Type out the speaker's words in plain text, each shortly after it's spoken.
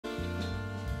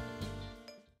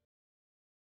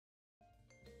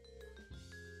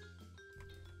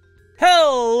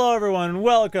Hello everyone,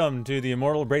 welcome to the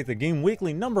Immortal Break the Game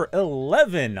Weekly number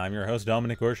 11. I'm your host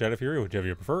Dominic or Shadow Fury, whichever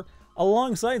you prefer,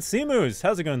 alongside Seamoose.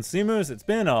 How's it going, Seamoose? It's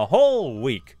been a whole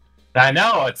week. I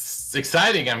know, it's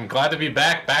exciting. I'm glad to be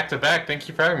back to back. Thank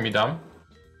you for having me, Dom.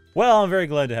 Well, I'm very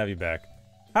glad to have you back.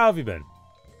 How have you been?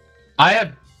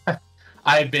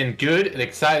 I've been good and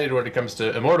excited when it comes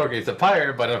to Immortal Gates of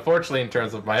Pyre, but unfortunately in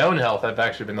terms of my own health, I've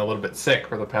actually been a little bit sick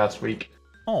for the past week.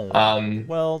 Oh,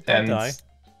 well, don't die.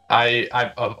 Okay,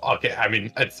 I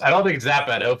mean, I don't think it's that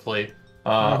bad, hopefully.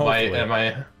 Hopefully.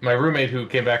 My roommate who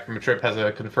came back from a trip has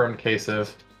a confirmed case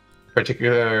of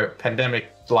particular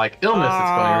pandemic-like illness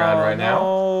that's going around right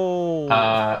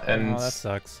now. And that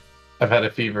sucks. I've had a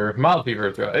fever, mild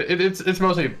fever throughout. It's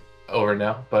mostly over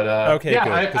now, but okay, yeah,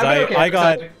 good.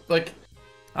 Because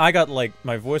I got like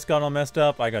my voice got all messed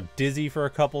up. I got dizzy for a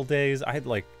couple days. I had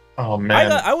like, oh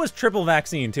man, I was triple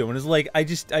vaccine too, and it's like I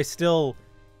still,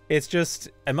 it's just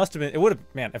it must have been. It would have,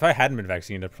 man. If I hadn't been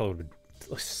vaccinated, I probably would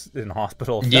have been in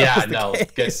hospital. Yeah, no,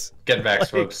 get vax, like,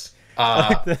 folks.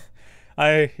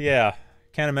 Yeah,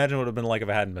 can't imagine what it would have been like if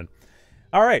I hadn't been.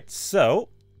 All right, so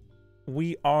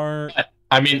we are.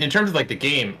 I mean, in terms of like the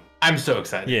game, I'm so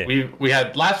excited. Yeah. We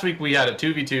had last week we had a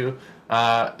 2v2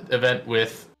 event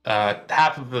with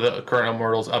half of the current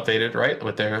Immortals updated, right?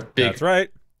 With their big That's right.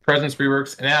 presence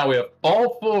reworks. And now we have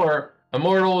all 4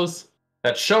 Immortals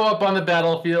that show up on the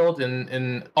battlefield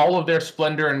in all of their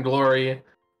splendor and glory,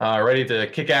 ready to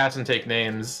kick ass and take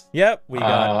names. Yep, we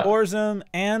got Orzum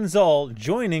and Zol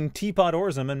joining Teapot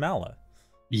Orzum and Mala.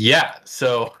 Yeah,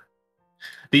 so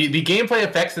the gameplay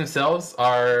effects themselves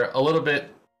are a little bit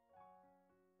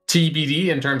TBD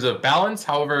in terms of balance.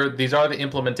 However, these are the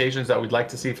implementations that we'd like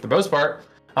to see for the most part.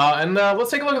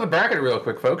 Let's take a look at the bracket real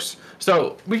quick, folks.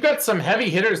 So we've got some heavy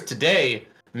hitters today.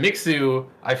 Mixu,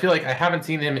 I feel like I haven't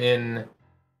seen him in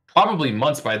probably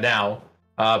months by now.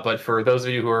 But for those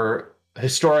of you who are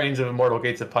historians of Immortal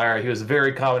Gates of Pyre, he was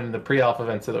very common in the pre-alpha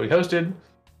events that we hosted.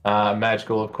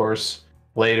 Magicall, of course.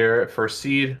 Later, first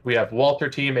seed, we have Walter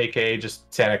Team, aka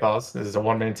just Santa Claus. This is a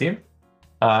one-man team.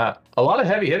 A lot of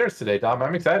heavy hitters today, Dom.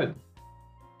 I'm excited.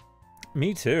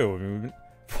 Me too.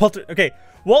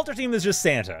 Walter Team is just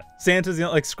Santa. Santa's,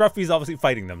 like, Scruffy's obviously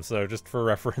fighting them, so just for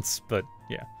reference, but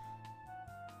yeah.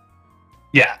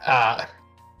 Yeah,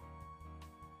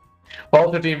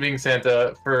 Walter Team being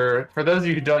Santa. For those of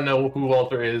you who don't know who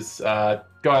Walter is,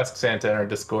 go ask Santa in our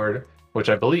Discord, which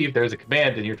I believe there's a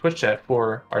command in your Twitch chat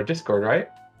for our Discord, right?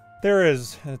 There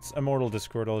is. It's Immortal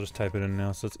Discord. I'll just type it in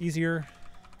now, so it's easier.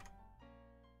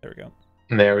 There we go.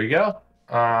 There we go.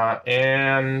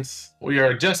 And we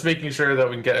are just making sure that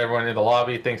we can get everyone in the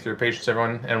lobby. Thanks for your patience,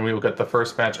 everyone. And we will get the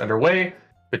first match underway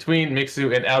between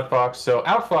Mixu and Outfoxed. So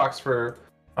Outfoxed, for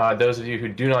those of you who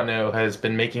do not know, has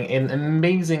been making an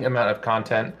amazing amount of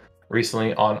content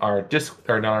recently on our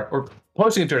Discord, or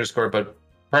posting it to our Discord, but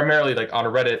primarily like on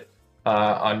Reddit,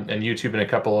 on YouTube, and a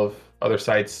couple of other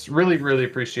sites. Really, really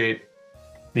appreciate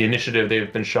the initiative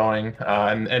they've been showing,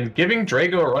 and giving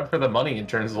Drago a run for the money in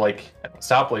terms of like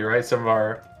Sopley, right? Some of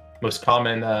our most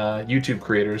common YouTube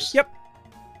creators. Yep.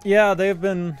 Yeah, they've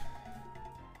been.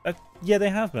 Yeah, they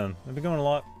have been. They've been going a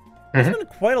lot. There's been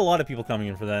quite a lot of people coming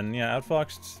in for that. And yeah,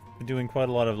 Outfoxed's been doing quite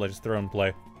a lot of like just their own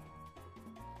play.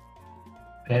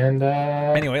 And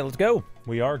anyway, let's go.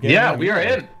 We are getting. Yeah, we are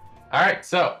in. All right,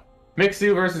 so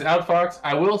Mixu versus Outfoxed.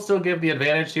 I will still give the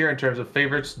advantage here in terms of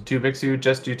favorites to Mixu,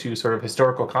 just due to sort of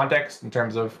historical context in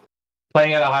terms of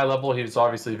playing at a high level. He's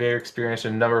obviously very experienced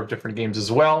in a number of different games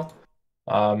as well.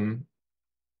 But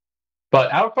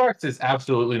Outfoxed is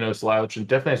absolutely no slouch and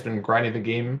definitely has been grinding the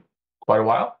game quite a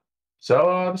while.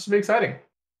 So this will be exciting.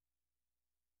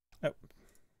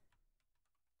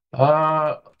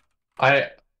 Oh.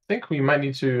 I think we might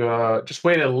need to just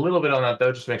wait a little bit on that,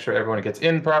 though, just to make sure everyone gets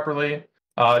in properly.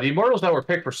 The Immortals that were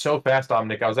picked were so fast,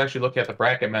 Dominic. I was actually looking at the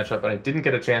bracket matchup, and I didn't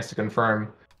get a chance to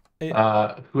confirm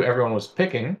who everyone was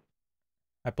picking.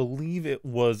 I believe it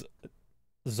was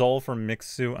Zol for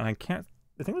Mixu, and I think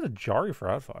it was Ajari for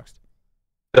Outfoxed.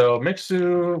 So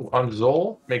Mixu on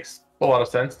Zol makes a lot of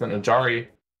sense. Then Ajari.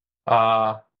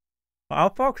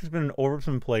 Outfoxed has been an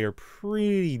Orzum player,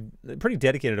 pretty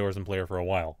dedicated Orzum player for a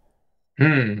while.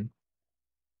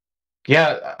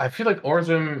 Yeah, I feel like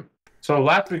Orzum. So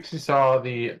last week we saw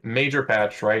the major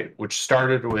patch, right, which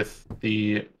started with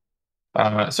the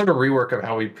sort of rework of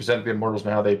how we present the Immortals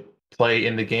and how they play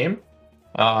in the game.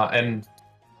 And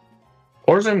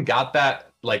Orzum got that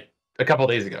like a couple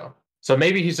days ago. So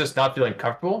maybe he's just not feeling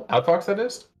comfortable. Outfoxed, that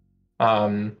is.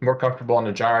 More comfortable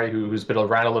on Ajari, who's been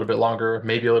around a little bit longer,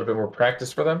 maybe a little bit more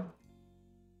practice for them.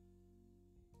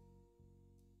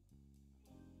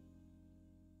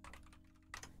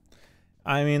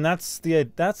 I mean,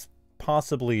 that's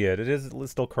possibly it.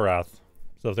 It's still Karath.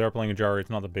 So if they are playing Ajari, it's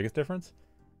not the biggest difference.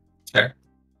 Okay.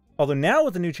 Although now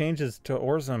with the new changes to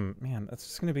Orzum, man, that's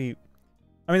just going to be...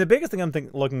 I mean, the biggest thing I'm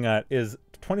looking at is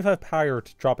 25 Pyre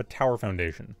to drop a tower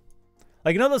foundation.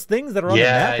 Like, you know those things that are on the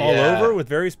map all over with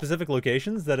very specific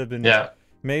locations that have been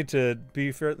made to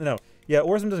be fair? No. Yeah,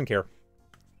 Orzum doesn't care.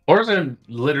 Orzum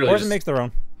literally makes their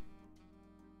own.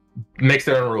 Makes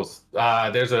their own rules.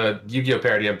 There's a Yu-Gi-Oh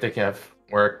parody I'm thinking of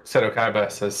where Seto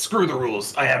Kaiba says, "Screw the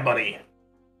rules, I have money."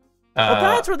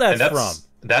 That's where that's from.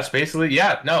 That's basically,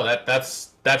 that's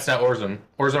not Orzum.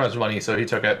 Orzum has money, so he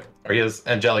took it. Or he has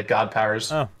angelic god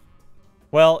powers. Oh.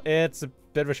 Well, it's a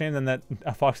bit of a shame then that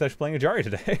Fox is playing Ajari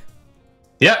today.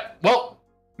 Yeah, well,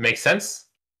 makes sense.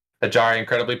 Ajari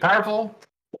incredibly powerful.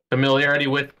 Familiarity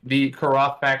with the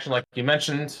Karath faction, like you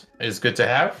mentioned, is good to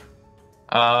have.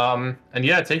 And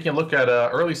yeah, taking a look at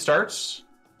early starts.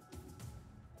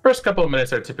 First couple of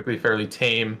minutes are typically fairly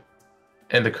tame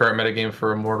in the current metagame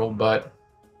for Immortal, but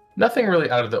nothing really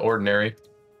out of the ordinary.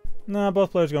 Nah,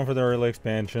 both players going for the early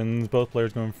expansions. Both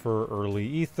players going for early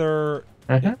ether.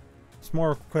 Mm-hmm. It's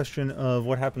more a question of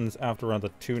what happens after around the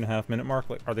 2.5 minute mark.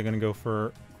 Like, are they going to go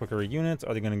for quicker units?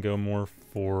 Are they going to go more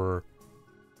for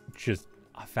just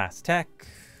a fast tech?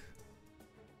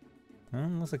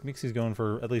 Looks like Mixu's going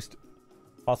for at least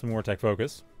possibly more tech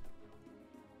focus.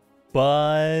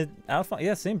 But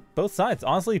yeah, same both sides.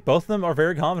 Honestly, both of them are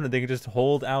very confident they can just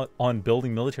hold out on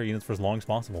building military units for as long as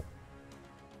possible.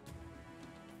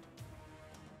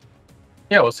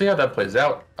 Yeah, we'll see how that plays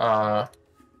out.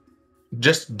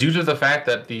 Just due to the fact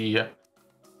that the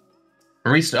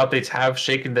recent updates have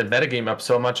shaken the metagame up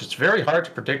so much, it's very hard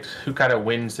to predict who kind of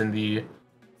wins in the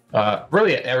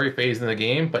really at every phase in the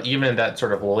game, but even in that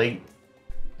sort of late,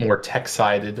 more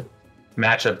tech-sided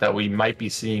matchup that we might be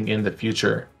seeing in the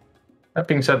future. That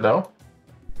being said, though,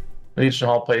 Legion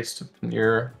Hall placed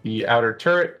near the outer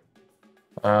turret,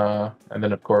 and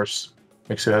then of course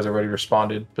Mixu has already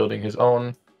responded, building his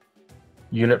own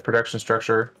unit production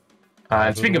structure.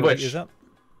 And speaking of which,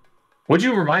 would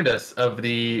you remind us of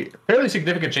the fairly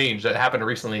significant change that happened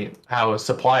recently, how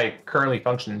supply currently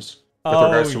functions with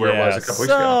regards to where it was a couple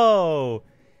weeks ago? So,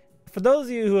 for those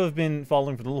of you who have been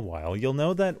following for a little while, you'll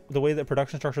know that the way that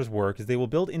production structures work is they will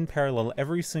build in parallel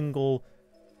every single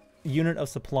unit of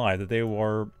supply that they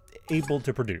are able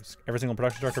to produce. Every single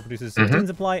production structure produces 16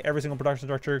 supply. Every single production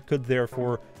structure could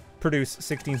therefore produce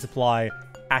 16 supply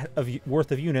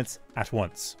worth of units at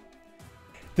once.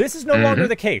 This is no longer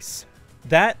the case.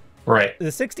 That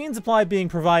the 16 supply being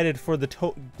provided for the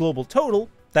global total,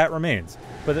 that remains.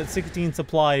 But that 16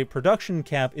 supply production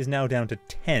cap is now down to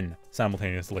 10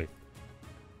 simultaneously.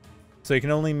 So you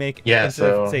can only make, instead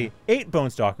of, say, 8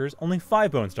 Bone Stalkers, only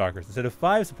 5 Bone Stalkers. Instead of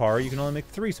 5 Sapari, you can only make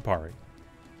 3 Sapari.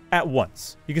 At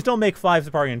once. You can still make 5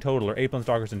 Sapari in total, or 8 Bone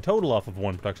Stalkers in total off of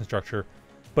one production structure,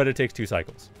 but it takes 2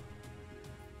 cycles.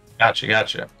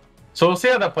 Gotcha. So we'll see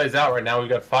how that plays out. Right now we've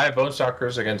got 5 Bone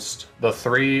Stalkers against the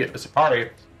 3 Sapari.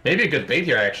 Maybe a good bait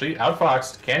here, actually.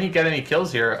 Outfoxed, can he get any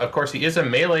kills here? Of course, he is a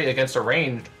melee against a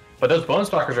ranged, but those Bone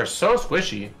Stalkers are so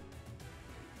squishy.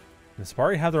 The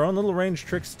Sapari have their own little range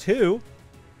tricks, too.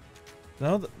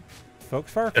 No, the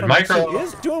Focus Fire from Micro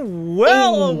is doing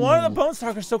well. One of the Bone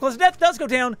Stalkers so close to death does go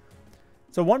down.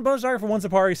 So 1 Bone Stalker for 1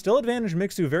 Sapari, still advantage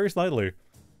Mixu very slightly.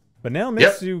 But now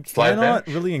Mixu cannot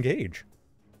really engage.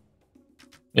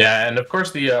 Yeah, and of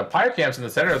course the Pyre camps in the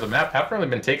center of the map haven't really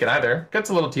been taken either.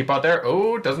 Gets a little teapot there.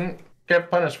 Oh, doesn't get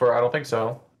punished for it, I don't think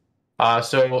so.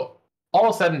 So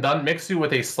all said and done, Mixu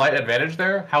with a slight advantage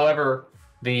there. However,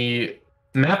 the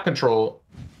map control,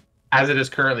 as it is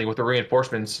currently with the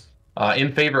reinforcements,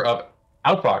 in favor of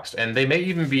Outfoxed, and they may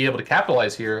even be able to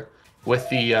capitalize here with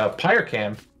the Pyre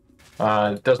camp.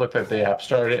 It does look like they have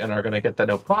started it and are going to get that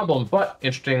no problem, but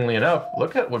interestingly enough,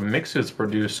 look at what Mixu's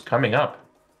produced coming up.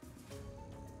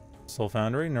 Soul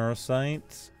Foundry,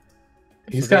 Neurosight.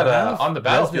 He's got on the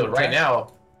battlefield right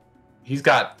now. He's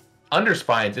got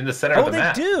Underspines in the center of the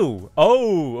map. Oh, they do.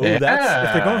 Oh, that's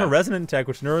if they're going for Resonant Tech,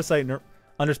 which Neurosight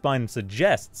Underspine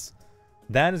suggests,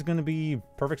 that is going to be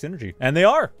perfect synergy, and they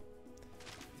are.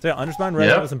 So yeah, Underspine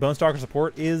Resonant with some Bone Stalker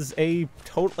support is a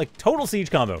total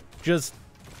siege combo. Just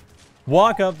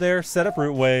walk up there, set up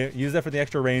root way, use that for the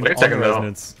extra range on the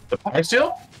resonance. The Pyre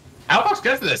Steel? Outfoxed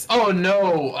gets this. Oh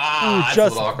no! That's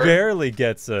just barely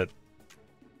gets it.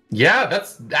 Yeah,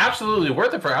 that's absolutely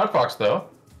worth it for Outfoxed, though.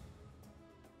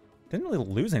 Didn't really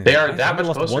lose anything. They are that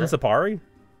much closer. 1 Sapari.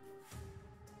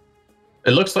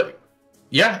 It looks like,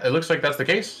 it looks like that's the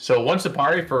case. So 1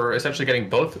 Sapari for essentially getting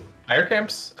both Pyre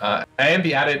camps and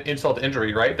the added insult to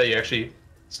injury, right? That you actually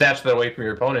snatch that away from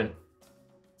your opponent.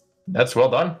 That's well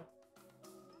done.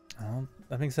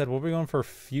 That being said, what are we going for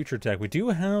future tech? We do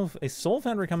have a Soul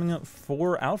Foundry coming up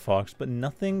for Outfoxed, but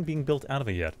nothing being built out of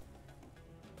it yet.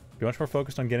 Be much more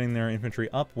focused on getting their infantry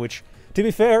up, which, to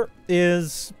be fair,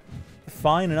 is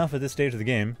fine enough at this stage of the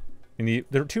game. And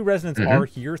the two resonants are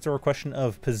here, so a question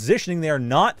of positioning. They are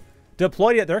not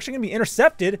deployed yet. They're actually going to be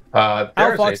intercepted.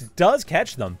 Outfoxed does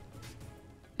catch them.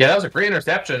 Yeah, that was a great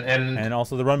interception. And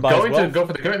also the run by going to go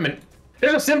for the commitment.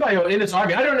 There's a symbiote in this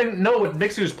army. I don't even know what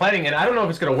Mixu is planning, and I don't know if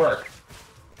it's going to work.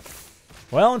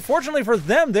 Well, unfortunately for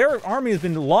them, their army has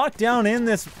been locked down in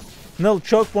this little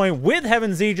choke point with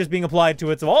Heaven's E just being applied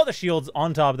to it. So all the shields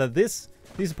on top of that,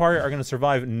 these Pyre are going to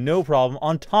survive no problem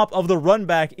on top of the run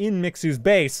back in Mixu's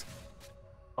base.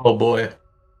 Oh boy.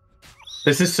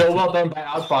 This is so well done by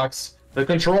Outfoxed. The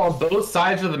control on both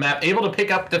sides of the map, able to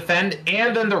pick up, defend,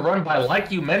 and then the run by, like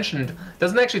you mentioned,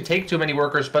 doesn't actually take too many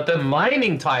workers, but the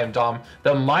mining time, Dom,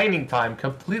 the mining time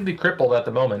completely crippled at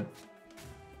the moment.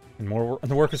 And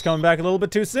the workers coming back a little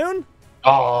bit too soon?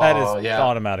 Oh, that is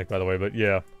automatic, by the way, but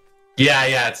yeah.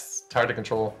 Yeah, it's hard to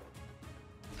control.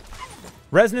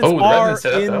 Resonants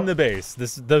are in the base.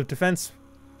 The defense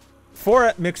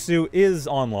for Mixu is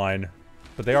online,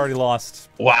 but they already lost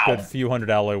a good few hundred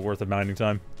alloy worth of mining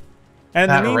time. And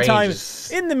in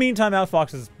the meantime,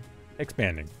 Outfoxed is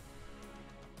expanding.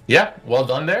 Yeah, well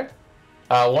done there.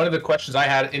 One of the questions I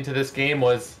had into this game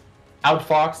was,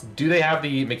 Outfoxed, do they have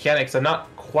the mechanics? I'm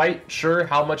not quite sure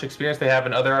how much experience they have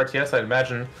in other RTS. I'd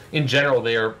imagine, in general,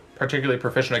 they are particularly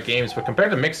proficient at games. But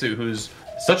compared to Mixu, who's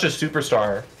such a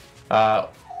superstar,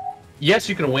 yes,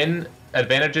 you can win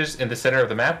advantages in the center of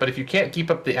the map, but if you can't keep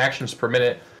up the actions per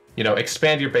minute,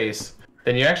 expand your base,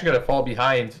 then you're actually going to fall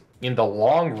behind in the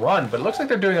long run. But it looks like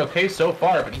they're doing okay so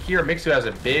far. But here, Mixu has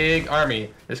a big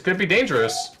army. This could be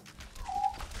dangerous.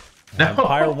 No.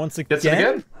 Pyre once again. Gets it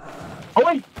again? Oh,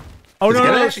 wait. Oh,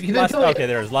 no. Okay,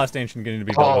 there's last ancient getting to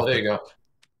be built. Oh, there you go.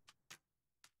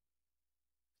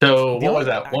 So, what was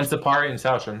that? Once the Pyre in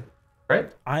Saoshin,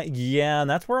 right? Yeah, and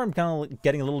that's where I'm kind of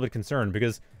getting a little bit concerned,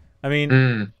 because, I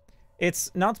mean,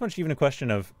 it's not so much even a question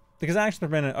of, because actions per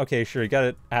minute, okay, sure, you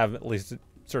gotta have at least a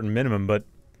certain minimum, but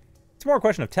it's more a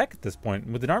question of tech at this point.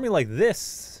 With an army like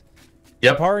this,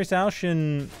 Pyre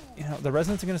Saoshin, the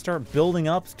resonants are going to start building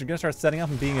up, they're going to start setting up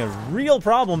and being a real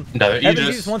problem.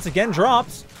 Aegis once again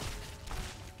drops,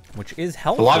 which is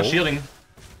helpful. A lot of shielding.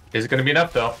 Is it going to be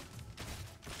enough, though?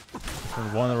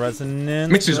 One of the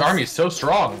resonants. Mixu's army is so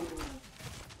strong.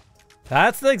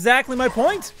 That's exactly my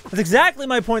point. That's exactly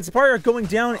my point. The Pyre are going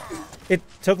down. It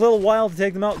took a little while to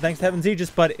take them out, thanks to Heaven's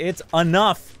Aegis, but it's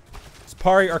enough.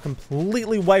 Pyre are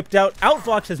completely wiped out.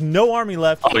 Outfoxed has no army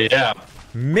left. Oh, yeah.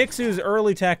 Mixu's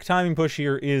early tech timing push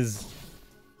here is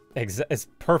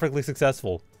perfectly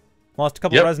successful. Lost a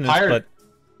couple of resonants,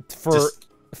 but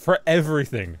for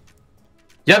everything.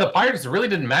 Yeah, the Pirates really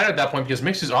didn't matter at that point because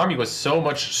Mixu's army was so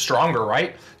much stronger,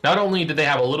 right? Not only did they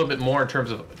have a little bit more in terms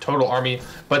of total army,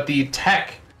 but the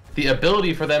tech, the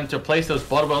ability for them to place those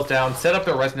blood wells down, set up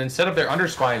their resonance, set up their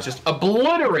underspines, just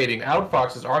obliterating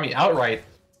Outfox's army outright.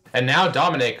 And now,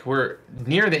 Dominic, we're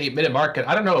near the 8-minute mark, and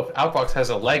I don't know if Outfoxed has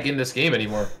a leg in this game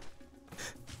anymore.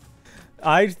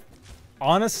 I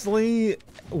honestly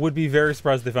would be very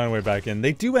surprised if they find a way back in.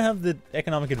 They do have the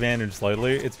economic advantage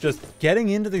slightly. It's just getting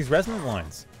into these resonant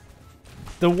lines.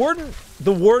 The Warden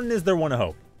is their one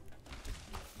hope.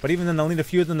 But even then, they'll need a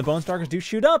few of them. The Bone Stalkers do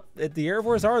shoot up. The Air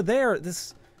Wars are there.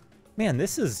 This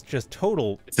is just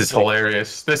total. This is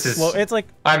hilarious. This is. Well, it's like.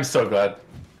 I'm so glad.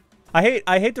 I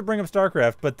hate to bring up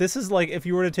StarCraft, but this is like if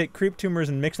you were to take creep tumors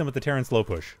and mix them with the Terran slow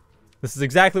push. This is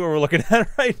exactly what we're looking at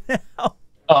right now.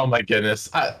 Oh my goodness!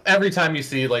 Every time you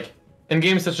see, like, in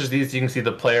games such as these, you can see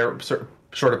the player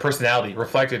sort of personality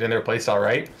reflected in their playstyle,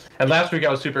 right? And last week I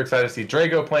was super excited to see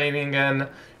Drago playing again,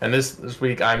 and this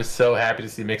week I'm so happy to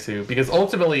see Mixu, because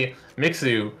ultimately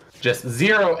Mixu, just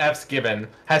 0 Fs given,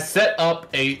 has set up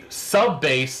a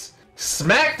sub-base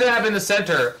smack dab in the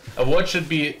center of what should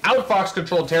be Outfoxed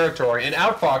controlled territory, and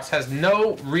Outfoxed has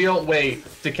no real way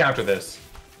to counter this.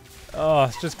 Oh,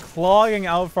 it's just clogging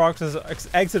Outfox's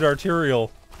exit arterial.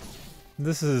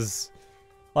 This is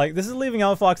leaving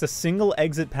Outfoxed a single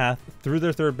exit path through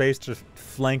their third base to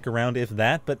flank around, if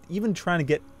that, but even trying to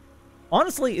get...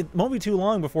 Honestly, it won't be too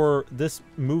long before this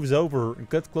moves over,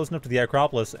 gets close enough to the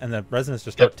Acropolis, and the resonants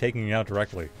just start taking it out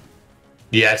directly.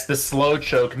 Yes, the slow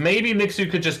choke. Maybe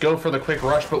Mixu could just go for the quick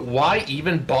rush, but why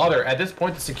even bother? At this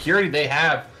point, the security they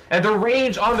have, and the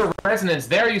range on the resonance,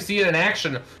 there you see it in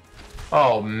action.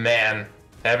 Oh, man.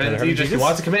 Evans, he just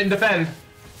wants to commit and defend.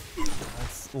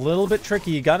 It's a little bit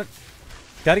tricky. You gotta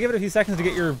give it a few seconds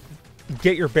to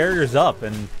get your barriers up,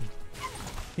 and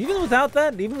Even without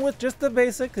that, even with just the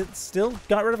basic, it still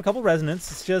got rid of a couple resonance.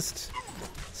 It's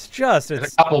a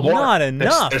couple more. not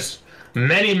enough. There's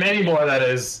many more, that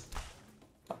is.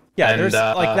 Yeah, and, there's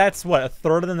like that's what, a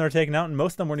third of them they're taking out, and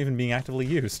most of them weren't even being actively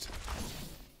used.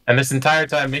 And this entire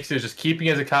time, Mixu is just keeping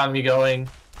his economy going.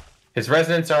 His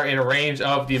resonance are in range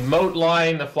of the moat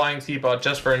line, the flying teapot,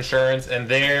 just for insurance. And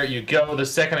there you go, the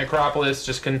second Acropolis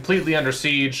just completely under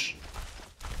siege.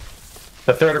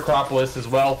 The third Acropolis as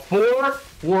well. 4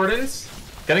 Wardens.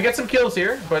 Gonna get some kills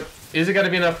here, but is it gonna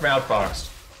be enough from Outfoxed?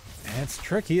 It's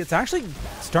tricky. It's actually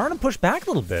starting to push back a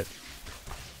little bit.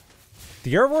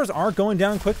 The Airvors aren't going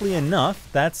down quickly enough.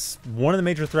 That's one of the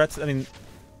major threats. I mean,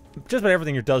 just about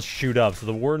everything here does shoot up, so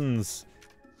the Wardens,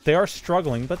 they are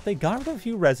struggling, but they got rid of a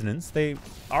few resonance. They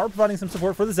are providing some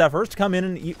support for the Zephyrs to come in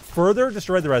and further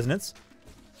destroy the resonance.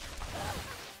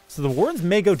 So the Wardens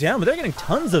may go down, but they're getting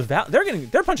tons of value.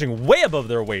 They're punching way above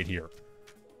their weight here.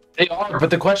 They are, but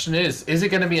the question is it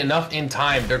going to be enough in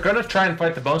time? They're going to try and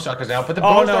fight the Bone Stalkers now, but the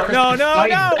Bone Stalkers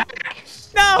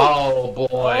No! Oh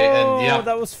boy, and yeah,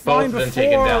 that was fine both of them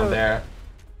taken down there.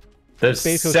 The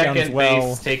second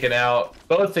base taken out.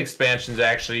 Both expansions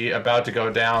actually about to go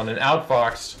down, and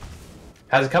Outfoxed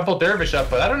has a couple Dervish up,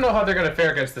 but I don't know how they're going to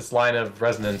fare against this line of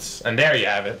resonance. And there you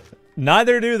have it.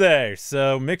 Neither do they.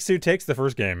 So Mixu takes the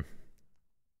first game.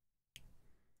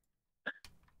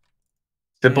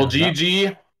 Simple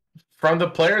GG from the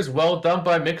players. Well done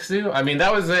by Mixu. I mean,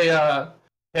 that was a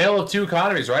tale of two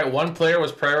economies, right? One player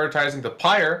was prioritizing the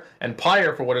Pyre, and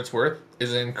Pyre, for what it's worth,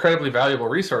 is an incredibly valuable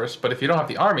resource. But if you don't have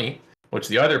the army, which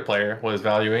the other player was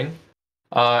valuing,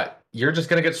 you're just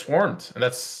going to get swarmed. And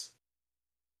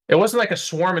it wasn't like a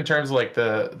swarm in terms of like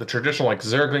the traditional like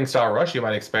Zergling style rush you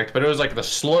might expect, but it was like the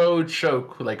slow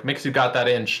choke. Like Mixu got that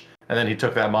inch, and then he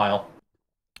took that mile.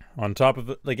 On top of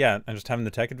it, like, yeah, and just having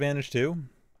the tech advantage too.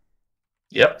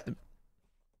 Yep.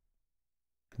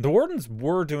 The Wardens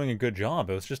were doing a good job.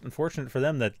 It was just unfortunate for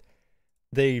them that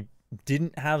they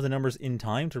didn't have the numbers in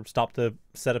time to stop the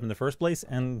setup in the first place,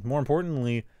 and more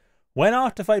importantly, went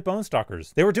off to fight Bone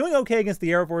Stalkers. They were doing okay against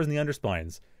the Airvors and the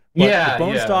Underspines. But the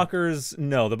Bone Stalkers,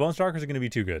 no, the Bone Stalkers are going to be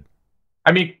too good.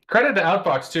 I mean, credit to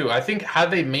Outfoxed too. I think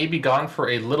had they maybe gone for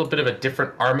a little bit of a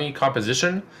different army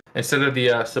composition instead of the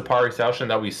Sapari Saushan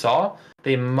that we saw,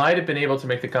 they might have been able to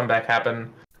make the comeback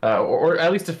happen, or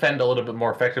at least defend a little bit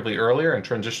more effectively earlier and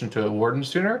transition to a Warden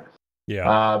sooner.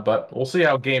 Yeah. But we'll see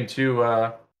how Game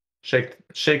 2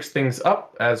 shakes things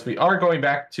up, as we are going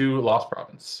back to Lost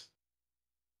Province.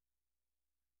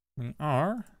 We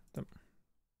are.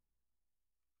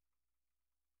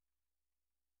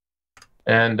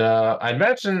 And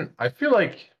I feel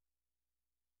like,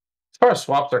 as far as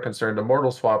swaps are concerned,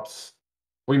 Immortal swaps,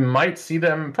 we might see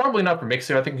them. Probably not for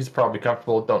Mixu. I think he's probably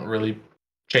comfortable. Don't really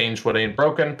change what ain't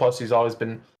broken. Plus, he's always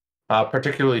been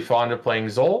particularly fond of playing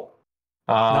Zol.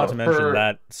 Not to mention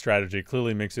that strategy.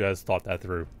 Clearly, Mixu has thought that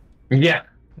through. Yeah,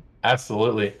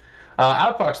 absolutely.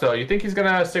 Outfox, though, you think he's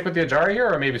going to stick with the Ajari here,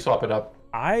 or maybe swap it up?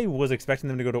 I was expecting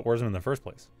them to go to Orzum in the first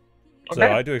place. Okay.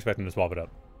 So I do expect them to swap it up.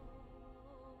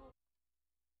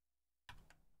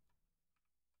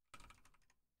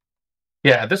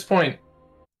 Yeah, at this point,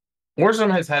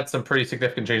 Orzum has had some pretty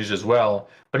significant changes as well,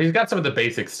 but he's got some of the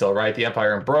basics still, right? The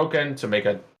Empire Unbroken to make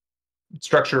a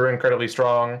structure incredibly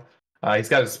strong. He's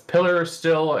got his pillar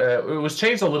still. It was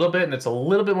changed a little bit, and it's a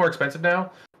little bit more expensive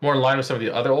now, more in line with some of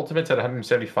the other ultimates at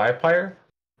 175 Pyre.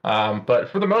 But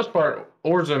for the most part,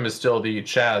 Orzum is still the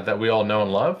Chad that we all know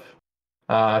and love.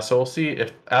 So we'll see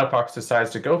if Outfox decides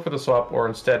to go for the swap or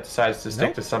instead decides to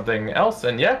stick to something else.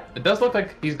 And yeah, it does look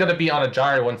like he's going to be on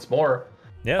Ajari once more.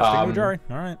 Yeah, stick with Ajari.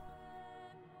 All right.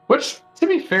 Which, to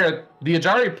be fair, the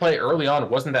Ajari play early on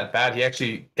wasn't that bad. He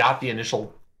actually got the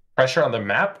initial pressure on the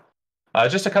map.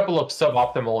 Just a couple of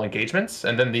suboptimal engagements,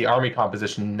 and then the army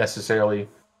composition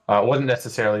wasn't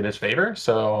necessarily in his favor.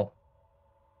 So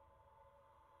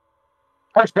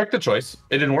I respect the choice.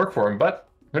 It didn't work for him, but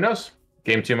who knows?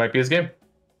 Game 2 might be his game.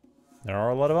 There are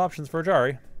a lot of options for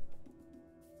Ajari.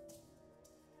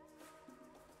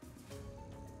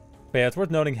 But yeah, it's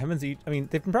worth noting, Heaven's Eat, I mean,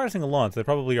 they've been practicing a lot, so they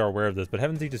probably are aware of this, but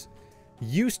Heaven's Eat just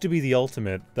used to be the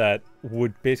ultimate that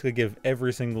would basically give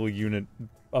every single unit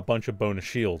a bunch of bonus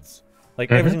shields.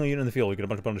 Like, every single unit in the field would get a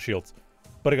bunch of bonus shields.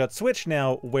 But it got switched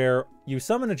now, where you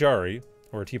summon Ajari,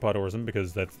 or a Teapot Orzum,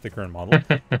 because that's the current model,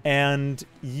 and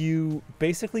you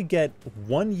basically get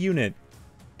one unit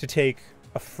to take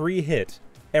a free hit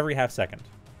every half second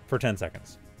for 10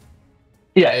 seconds.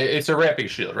 Yeah, it's a ramping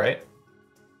shield, right?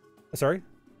 Sorry?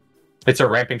 It's a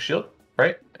ramping shield,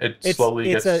 right?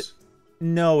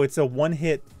 No, it's a one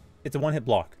hit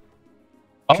block.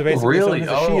 Oh, so basically, really?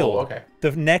 a shield, okay.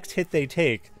 The next hit they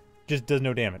take just does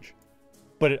no damage,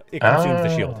 but it consumes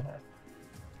the shield.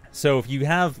 So if you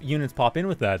have units pop in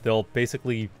with that, they'll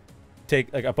basically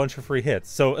take like a bunch of free hits.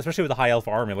 So especially with a high alpha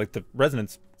army, like the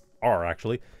Resonance are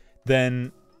actually,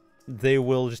 then they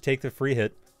will just take the free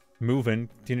hit, move in,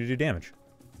 continue to do damage.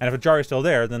 And if Ajari's still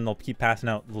there, then they'll keep passing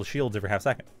out little shields every half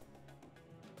second.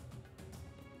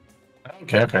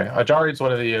 Okay. Ajari's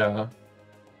one of the.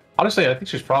 Honestly, I think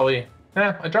she's probably.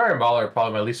 Ajari and Mala are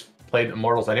probably my least played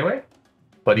Immortals anyway.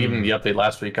 But even the update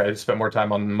last week, I spent more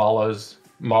time on Mala's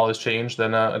change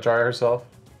than Ajari herself.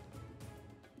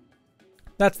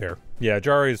 That's fair. Yeah,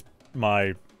 Ajari's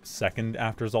my second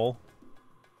after Zol.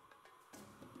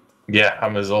 Yeah,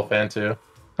 I'm a Zol fan too.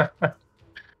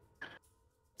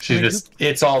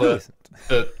 It's all the.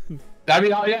 I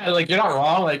mean, yeah, like you're not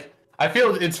wrong. Like I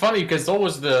feel it's funny because Zol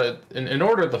was in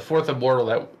order the fourth Immortal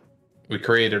that we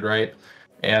created, right?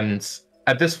 And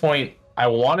at this point, I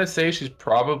want to say she's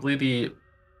probably the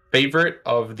favorite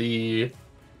of the,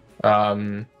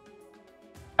 at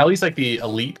least like the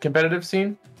elite competitive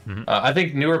scene. I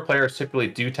think newer players typically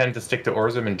do tend to stick to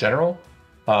Orzum in general,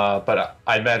 but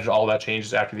I imagine all that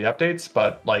changes after the updates.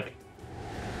 But like,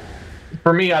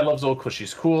 for me, I love Zol because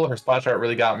she's cool. Her splash art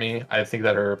really got me. I think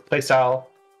that her playstyle,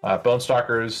 Bone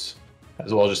Stalkers,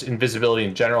 as well as just invisibility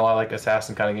in general, I like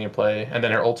assassin kind of gameplay. And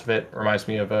then her ultimate reminds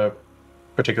me of a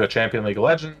particular champion in League of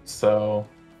Legends. So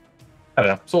I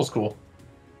don't know, Zol's cool.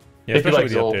 Yeah, especially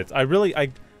with the updates.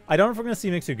 I don't know if we're gonna see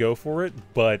Mixu go for it,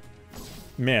 but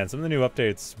man, some of the new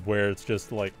updates where it's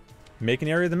just like make an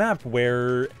area of the map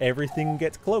where everything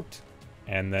gets cloaked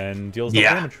and then deals double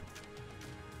damage.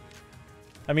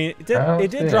 I mean,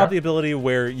 it did drop the ability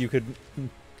where you could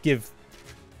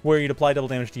you'd apply double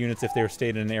damage to units if they were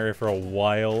stayed in an area for a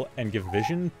while and give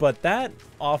vision, but that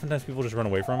oftentimes people just run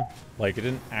away from. Like, it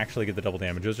didn't actually get the double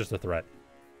damage, it was just a threat.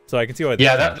 So I can see why.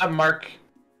 Yeah, that mark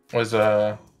was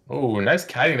nice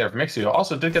kiting there from Mixu.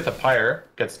 Also did get the Pyre,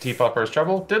 gets T-Pop for his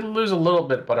trouble. Did lose a little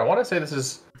bit, but I want to say this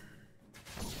is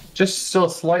just still a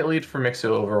slight lead for Mixu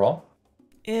overall.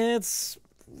 It's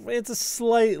a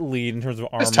slight lead in terms of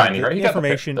armor. It's tiny, right?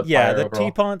 Information.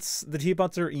 The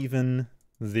T-Pots are even.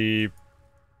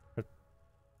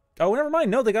 Oh, never mind.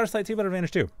 No, they got a slight T-Pot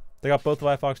advantage too. They got both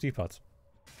Outfoxed T-Pots.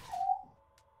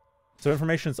 So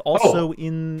information is also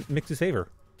in Mixu's favor.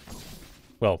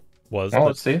 Well, was. Well,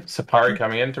 let's see. Sapari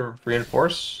coming in to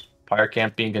reinforce. Pyre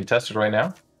camp being contested right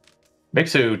now.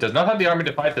 Mixu does not have the army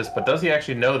to fight this, but does he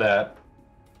actually know that?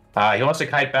 He wants to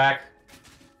kite back,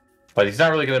 but he's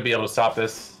not really going to be able to stop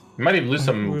this. He might even lose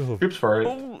some troops for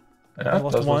it.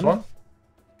 Lost one.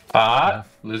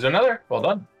 Lose another. Well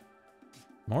done.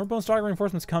 More Bone Stalker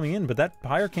reinforcements coming in, but that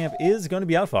Pyre camp is going to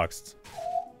be outfoxed.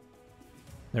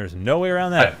 There's no way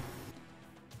around that.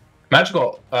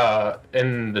 Magicall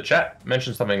in the chat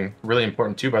mentioned something really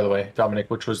important too, by the way, Dominic,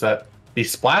 which was that the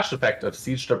splash effect of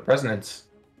Siege to Resonance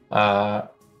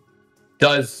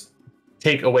does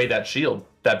take away that shield,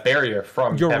 that barrier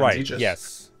from You're right, Aegis.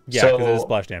 yes. Yeah, because it is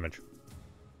splash damage.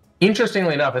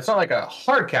 Interestingly enough, it's not like a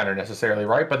hard counter necessarily,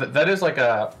 right? But that is like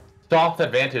a soft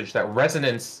advantage that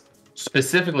Resonance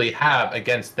specifically have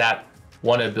against that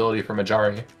one ability from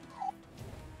Ajari.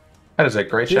 That is a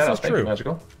great shout out. Thank you,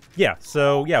 Magicall. Yeah,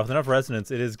 so yeah, with enough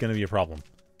resonance, it is going to be a problem,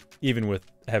 even with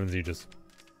Heaven's Aegis.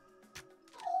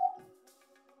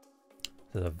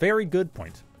 That's a very good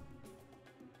point.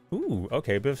 Ooh,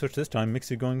 okay, bit of switch this time.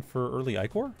 Mixu going for early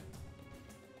Ichor?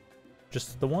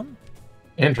 Just the one?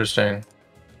 Interesting.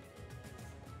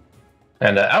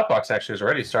 And Outfoxed actually has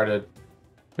already started.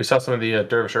 We saw some of the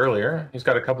Dervish earlier. He's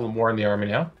got a couple more in the army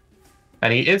now.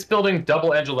 And he is building double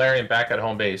Angelarian back at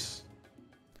home base.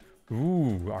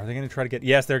 Ooh, are they going to try to get...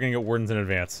 Yes, they're going to get Wardens in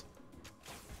advance.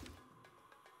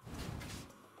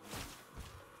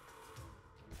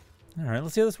 Alright,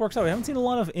 let's see how this works out. We haven't seen a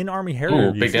lot of in-army Harrier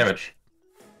usage. Big damage.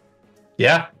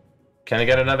 Yeah. Can they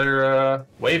get another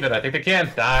wave it? I think they can.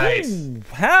 Nice. Ooh,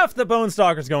 half the Bone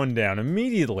Stalker's going down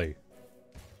immediately.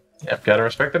 Yep, gotta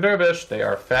respect the Dervish. They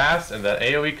are fast, and that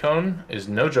AoE cone is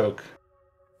no joke.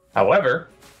 However,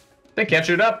 they can't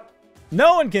shoot up.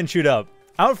 No one can shoot up.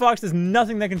 Outfoxed is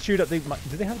nothing that can shoot up. Do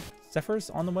they have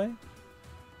Zephyrs on the way?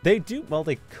 They do. Well,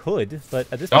 they could,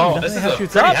 but at this point, this is a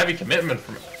pretty heavy commitment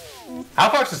from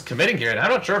Outfoxed is committing here, and I'm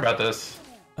not sure about this.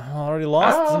 Already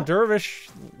lost some Dervish.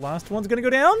 Last one's gonna go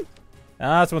down.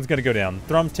 Last one's gonna go down.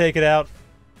 Thrums take it out.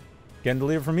 Getting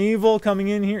delivered from evil coming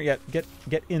in here. Yeah, get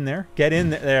in there. Get in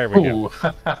there. There we go.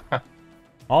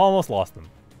 Almost lost them.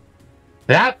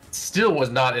 That still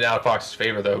was not in Outfox's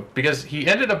favor though, because he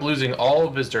ended up losing all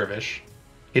of his Dervish.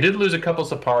 He did lose a couple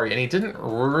Sapari, and he didn't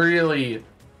really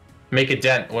make a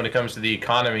dent when it comes to the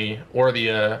economy or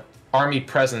the army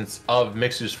presence of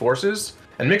Mixu's forces.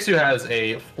 And Mixu has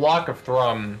a flock of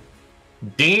Thrum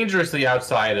dangerously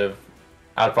outside of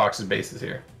Outfox's bases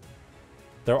here.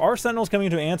 There are Sentinels coming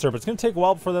to answer, but it's going to take a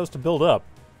while for those to build up.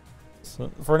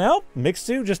 So for now,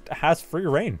 Mixu just has free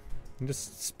reign. You can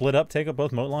just split up, take up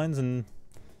both moat lines, and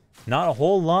not a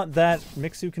whole lot that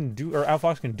Mixu can do, or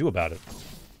Outfox can do about it.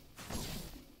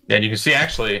 Yeah, and you can see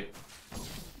actually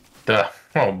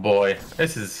oh boy,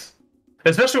 this is,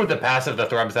 especially with the passive the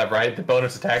Thrums have, right? The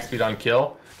bonus attack speed on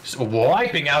kill, just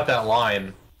wiping out that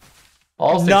line.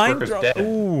 All 6 workers dead.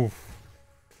 Ooh.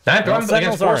 9 Thrums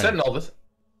against 4 Sentinels.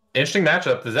 Interesting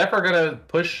matchup. The Zephyr gonna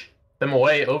push them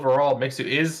away overall. Mixu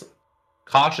is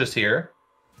cautious here.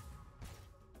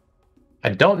 I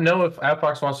don't know if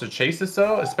Outfox wants to chase this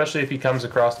though, especially if he comes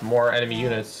across more enemy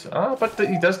units. But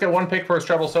he does get 1 pick for his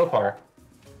treble so far.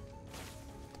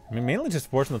 I mean, mainly just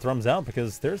forcing the Thrums out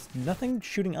because there's nothing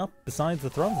shooting up besides the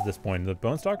Thrums at this point. The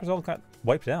Bone Stalkers all got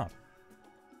wiped out.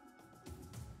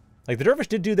 Like, the Dervish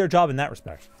did do their job in that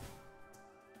respect.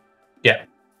 Yeah.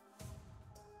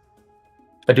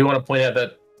 I do want to point out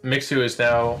that Mixu is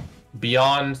now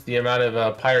beyond the amount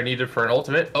of Pyre needed for an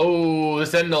ultimate. Oh, the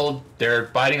Sentinel, they're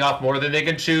biting off more than they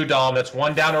can chew, Dom. That's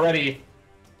 1 down already.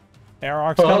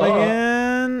 Aerox coming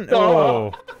in.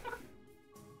 Oh.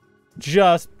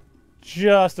 Just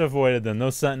avoided them.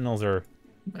 Those Sentinels are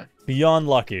beyond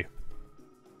lucky.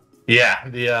 Yeah,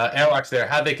 the Airlocks there,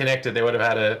 had they connected, they would have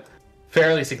had a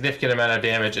fairly significant amount of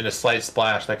damage and a slight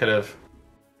splash that could have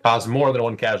caused more than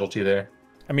 1 casualty there.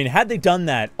 I mean, had they done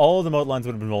that, all of the moat lines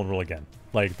would have been vulnerable again.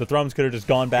 Like, the Thrums could have just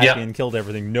gone back and killed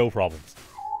everything, no problems.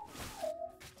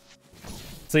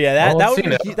 So yeah, that would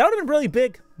have been really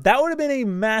big. That would have been a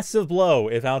massive blow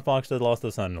if Outfox had lost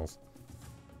those Sentinels.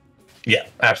 Yeah,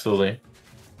 absolutely.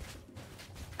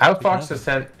 Outfox has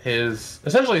sent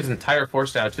essentially his entire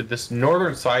force now to this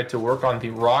northern side to work on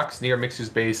the rocks near Mixu's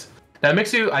base. Now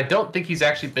Mixu, I don't think he's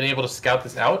actually been able to scout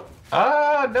this out.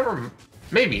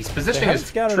 Maybe he's positioning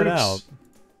his troops. It out.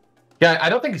 Yeah, I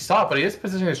don't think he saw it, but he is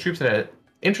positioning his troops in an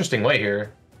interesting way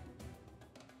here.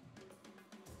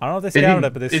 I don't know if they scouted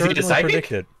it, but they certainly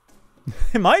predicted.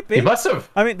 It might be. He must have.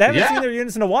 I mean, they haven't seen their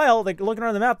units in a while. Like, looking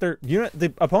around the map,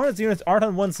 the opponent's units aren't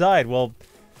on one side. Well,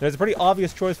 there's a pretty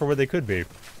obvious choice for where they could be.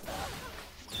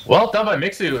 Well done by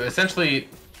Mixu, essentially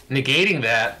negating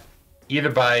that either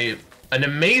by an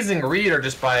amazing read or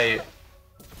just by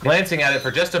glancing at it for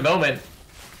just a moment.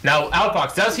 Now,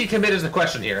 Outfox, does he commit is the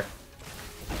question here.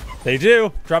 They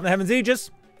do. Dropping the Heaven's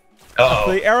Aegis.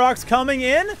 Uh-oh. The Aerox coming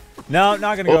in. No,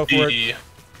 not going to go for it.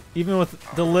 Even with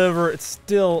Deliver, it's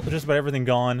still just about everything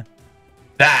gone.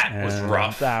 That was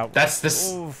rough. That is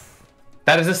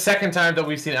the second time that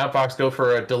we've seen Outfox go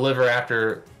for a Deliver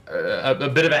after a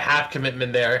bit of a half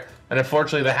commitment there. And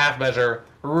unfortunately, the half measure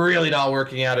really not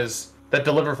working out as that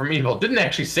Deliver from Evil didn't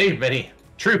actually save many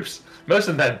troops. Most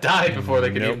of them died before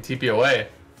they could even TP away.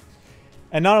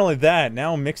 And not only that,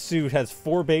 now Mixu has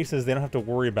 4 bases they don't have to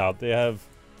worry about. They have...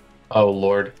 Oh,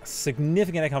 Lord.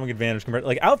 Significant economic advantage compared...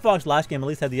 Like, Outfox last game at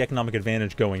least had the economic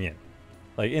advantage going in.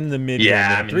 Like, in the mid-game.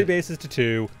 Yeah, I mean, 3 bases to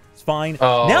 2. It's fine.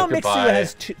 Oh, now Mixu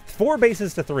has 4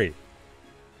 bases to 3.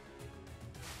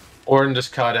 Orton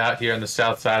just caught out here on the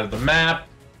south side of the map.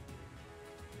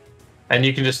 And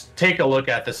you can just take a look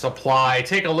at the supply.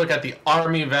 Take a look at the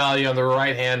army value on the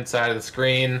right-hand side of the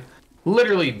screen.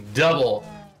 Literally double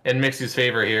in Mixu's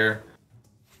favor here.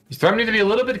 He's threatening to be a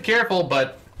little bit careful,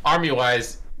 but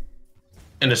army-wise,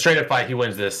 in a straight-up fight, he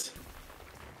wins this.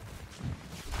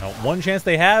 Now, one chance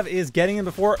they have is getting him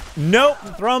before... Nope!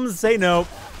 The Thrums say nope.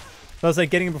 I was like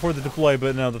getting him before the deploy,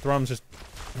 but no, the Thrums just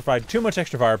provide too much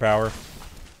extra firepower.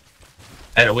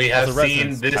 And we have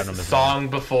seen this song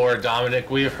before, Dominic.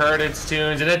 We have heard its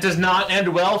tunes, and it does not end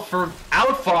well for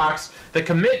Outfox. The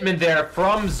commitment there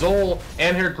from Zol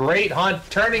and her great hunt,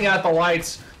 turning out the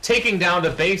lights, taking down the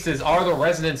bases are the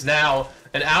Resonance now,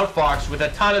 and Outfox with a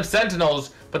ton of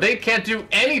Sentinels, but they can't do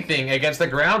anything against the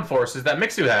ground forces that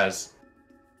Mixu has.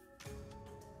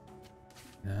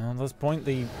 Now, at this point,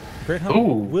 the Great Hunt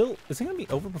will... Is it going to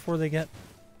be over before they get...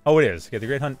 Oh, it is. Okay, the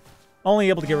Great Hunt only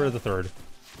able to get rid of the 3rd.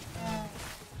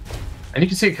 And you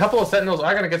can see a couple of Sentinels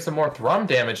are going to get some more Thrum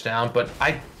damage down, but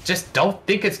I just don't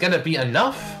think it's going to be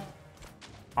enough.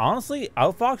 Honestly,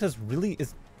 Outfox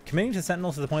is committing to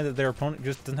Sentinels to the point that their opponent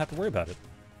just doesn't have to worry about it.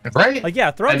 Right? Like, yeah,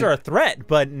 Thrums are a threat,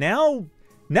 but now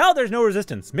there's no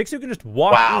resistance. Mixu can just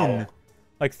walk in,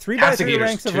 like 3x3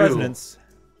 ranks of Resonance.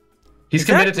 He's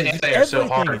committed to anti-air so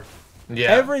hard.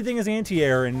 Yeah. Everything is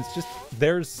anti-air, and it's just,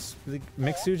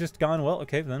 Mixu just gone, well,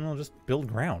 okay, then we'll just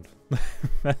build ground.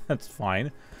 That's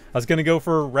fine. I was going to go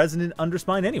for Resonant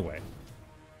Underspine anyway.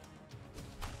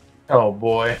 Oh,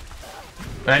 boy.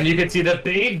 And you can see the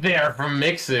bait there from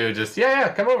Mixu. Just yeah,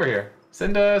 come over here.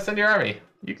 Send your army.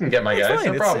 You can get my guys.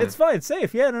 Fine. No problem. It's fine. It's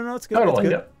safe. Yeah, no, it's good. Totally.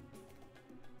 It's good.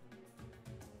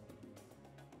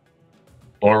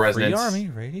 More resonance. Free army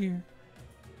right here.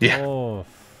 Yeah. Oh.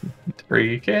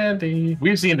 Free candy.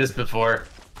 We've seen this before.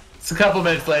 It's a couple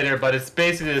minutes later, but it's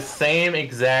basically the same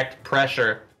exact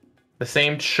pressure, the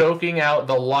same choking out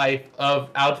the life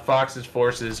of Outfoxed's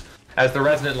forces as the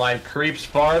resonant line creeps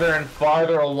farther and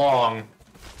farther along.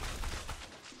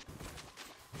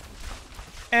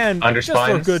 And just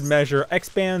for good measure,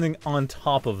 expanding on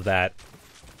top of that.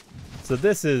 So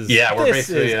this is we're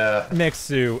basically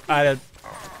Mixu.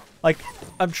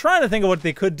 I'm trying to think of what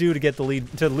they could do to get the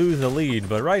lead, to lose the lead,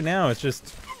 but right now it's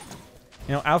just,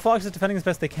 you know, Outfoxed is defending as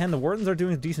best they can. The Wardens are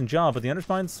doing a decent job, but the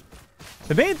Underspines,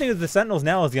 the main thing with the Sentinels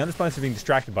now is the Underspines are being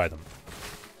distracted by them.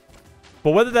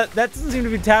 But whether that doesn't seem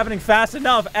to be happening fast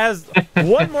enough, as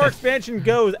one more expansion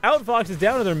goes, Outfoxed is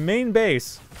down to their main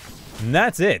base, and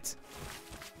that's it.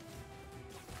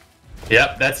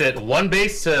 Yep, that's it. 1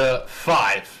 base to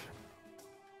 5.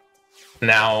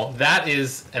 Now, that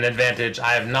is an advantage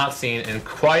I have not seen in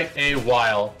quite a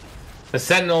while. The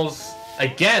Sentinels,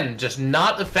 again, just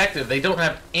not effective. They don't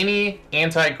have any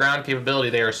anti-ground capability.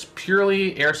 They are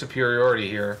purely air superiority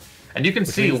here. And you can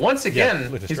see, once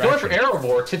again, he's going for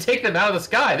Aerobore to take them out of the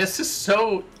sky. This is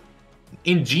so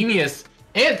ingenious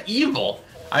and evil.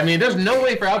 I mean, there's no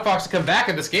way for Outfox to come back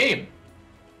in this game.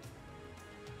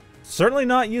 Certainly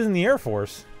not using the Air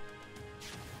Force.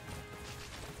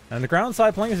 And the ground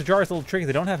side playing as Ajari is a little tricky.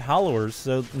 They don't have Hallowers,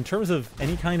 so in terms of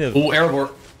any kind of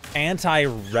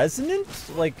anti-resonant,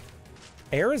 like,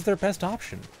 air is their best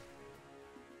option.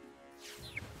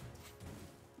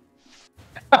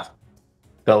 That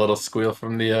little squeal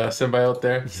from the symbiote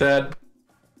there. Sad.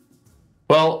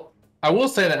 Well, I will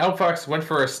say that Outfox went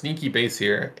for a sneaky base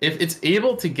here. If it's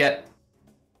able to get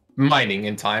mining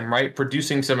in time, right?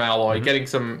 Producing some alloy, getting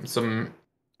some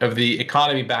of the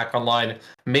economy back online,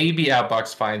 maybe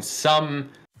Outfox finds some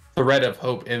thread of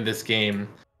hope in this game.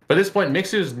 But at this point,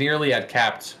 Mixu is nearly at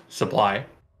capped supply.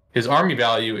 His army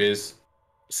value is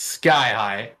sky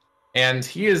high, and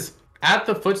he is at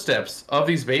the footsteps of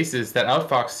these bases that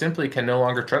Outfox simply can no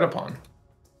longer tread upon.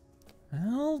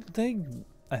 Well,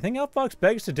 I think Outfox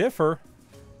begs to differ.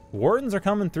 Wardens are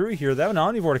coming through here. They have an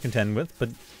Omnivore to contend with, but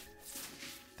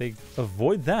if they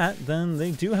avoid that, then they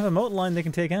do have a moat line they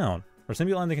can take out. Or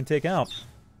symbiote line they can take out.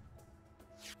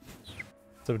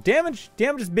 So damage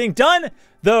is being done,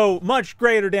 though much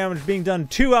greater damage being done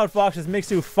to Outfox as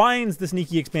Mixu finds the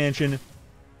sneaky expansion.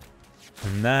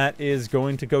 And that is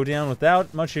going to go down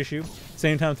without much issue.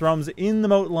 Same time, Thrum's in the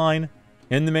moat line,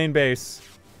 in the main base,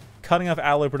 cutting off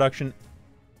alloy production.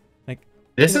 Like,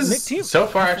 this is so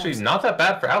far actually not that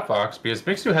bad for Outfox, because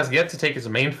Mixu has yet to take his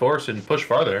main force and push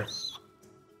farther.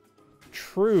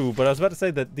 True, but I was about to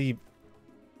say that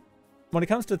when it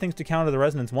comes to things to counter the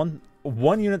resonance,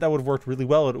 one unit that would have worked really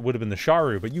well, it would have been the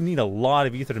Sharu, but you need a lot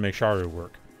of ether to make Sharu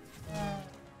work.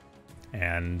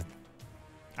 And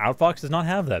Outfox does not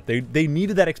have that. They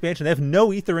needed that expansion. They have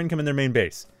no ether income in their main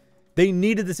base. They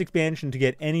needed this expansion to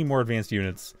get any more advanced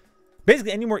units.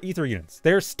 Basically, any more ether units.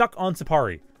 They're stuck on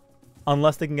Sapari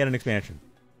unless they can get an expansion.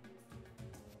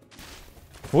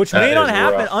 Which may not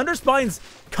happen. Underspine's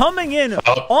coming in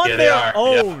on their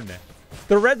own. Yeah.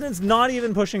 The Resonance not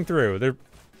even pushing through.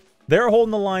 They're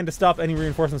holding the line to stop any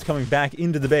reinforcements coming back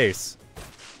into the base.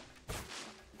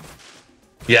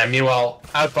 Yeah, meanwhile,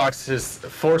 Outfox's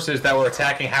forces that were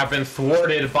attacking have been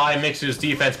thwarted by Mixu's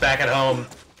defense back at home.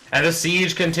 And the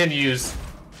siege continues.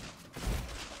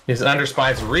 His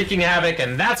Underspine's wreaking havoc,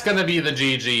 and that's going to be the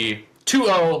GG.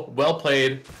 2-0, well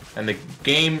played, and the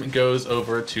game goes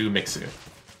over to Mixu.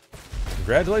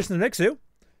 Congratulations, Mixu.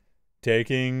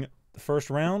 Taking the first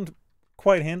round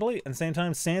quite handily. At the same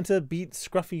time, Santa beat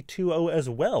Scruffy 2-0 as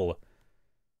well.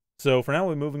 So for now,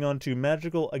 we're moving on to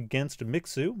Magical against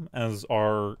Mixu as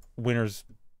our winners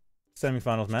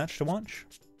semifinals match to watch.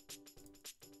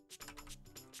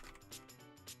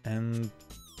 And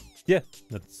yeah,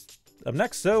 that's up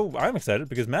next. So I'm excited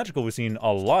because Magical we've seen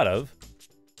a lot of.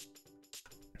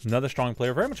 Another strong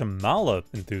player, very much a Mala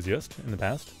enthusiast in the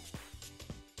past.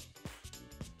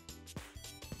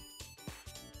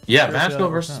 Yeah, Magical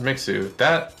versus Mixu.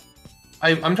 That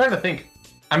I'm trying to think.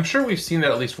 I'm sure we've seen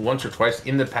that at least once or twice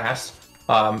in the past.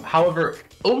 However,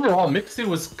 overall, Mixu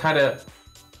was kind of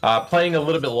playing a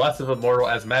little bit less of Immortal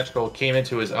as Magical came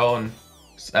into his own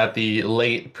at the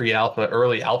late pre-alpha,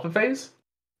 early alpha phase.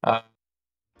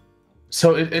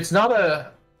 So it's not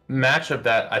a matchup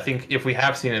that I think if we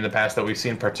have seen in the past that we've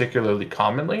seen particularly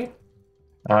commonly.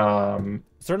 Certainly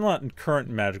not in current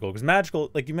Magical, because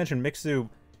Magical, like you mentioned, Mixu,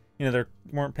 you know, they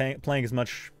weren't playing as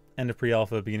much end of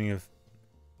pre-alpha, beginning of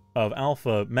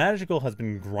alpha, Magicall has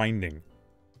been grinding.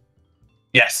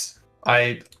 Yes,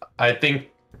 I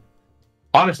think,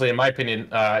 honestly, in my opinion,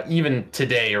 even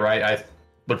today, right, I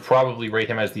would probably rate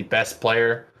him as the best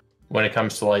player when it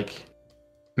comes to like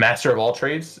master of all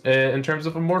trades in terms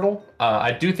of Immortal.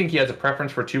 I do think he has a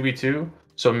preference for 2v2,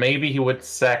 so maybe he would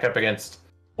stack up against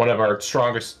one of our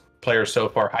strongest players so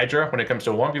far, Hydra, when it comes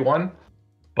to 1v1.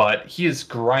 But he has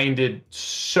grinded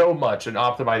so much and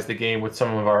optimized the game with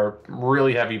some of our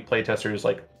really heavy playtesters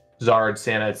like Zard,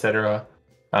 Santa, etc.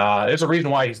 There's a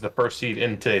reason why he's the first seed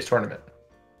in today's tournament.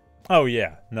 Oh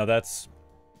yeah, no,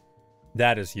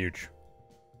 that is huge.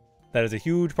 That is a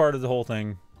huge part of the whole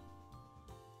thing.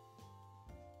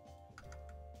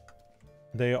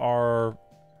 They are, I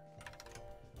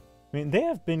mean, they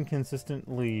have been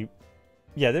consistently,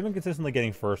 yeah, they've been consistently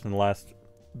getting first in the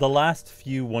last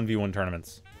few 1v1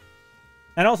 tournaments.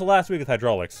 And also last week with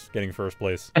Hydraulics getting first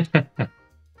place. We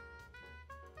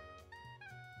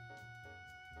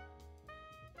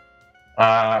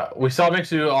saw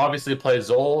Mixu obviously play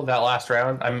Zol that last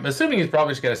round. I'm assuming he's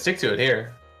probably just going to stick to it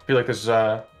here. I feel like there's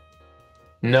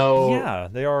no... Yeah,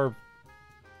 they are...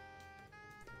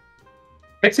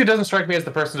 Mixu doesn't strike me as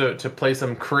the person to play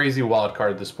some crazy wild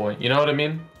card at this point. You know what I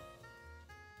mean?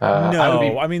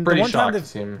 No, I mean, the one time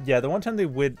the one time they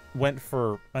went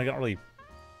for, I got really,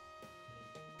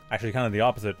 actually kind of the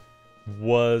opposite,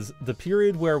 was the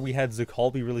period where we had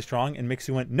Zakal be really strong and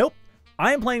Mixu went, nope,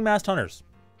 I am playing Masked Hunters.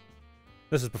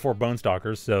 This is before Bone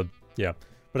Stalkers, so yeah.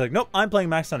 But like, nope, I'm playing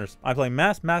Masked Hunters. I'm playing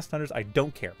Masked Hunters, I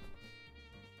don't care.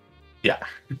 Yeah.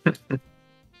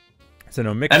 So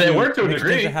no, Mixu, and it worked to a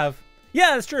degree.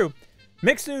 Yeah, that's true.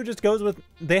 Mixu just goes with,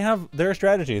 they have their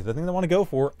strategy, the thing they want to go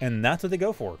for, and that's what they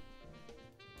go for.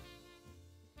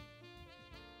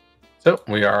 So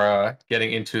we are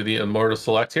getting into the Immortal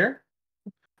Select here.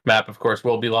 Map, of course,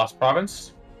 will be Lost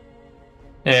Province.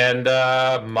 And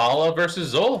Mala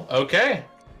versus Zol. Okay.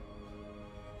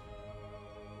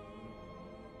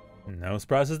 No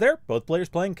surprises there. Both players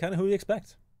playing kind of who you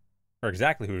expect. Or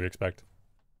exactly who you expect.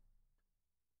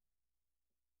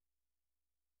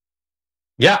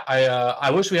 Yeah, I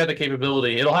wish we had the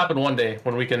capability. It'll happen one day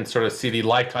when we can sort of see the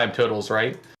lifetime totals,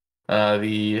 right?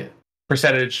 The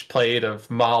percentage played of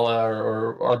Mala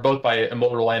or both by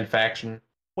Immortal and Faction.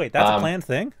 Wait, that's a planned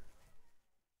thing?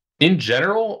 In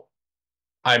general,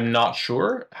 I'm not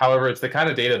sure. However, it's the kind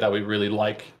of data that we really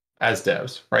like as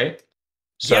devs, right?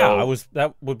 So, yeah,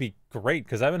 that would be great,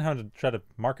 because I've been having to try to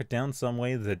mark it down some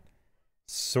way that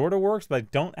sort of works, but I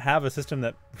don't have a system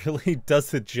that really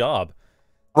does the job.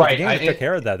 So right. If the game took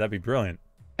care of that, that'd be brilliant.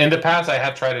 In the past, I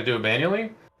have tried to do it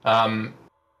manually.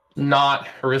 Not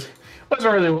really,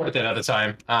 wasn't really worth it at the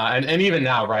time. And even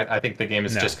now, right, I think the game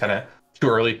is just kind of too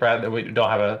early for that. We don't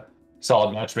have a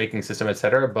solid matchmaking system,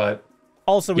 etc. But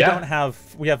also, we have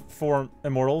 4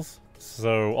 Immortals,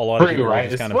 so a lot of people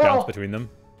just kind of bounce between them.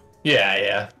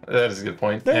 Yeah, that is a good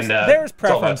point. There's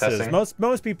preferences.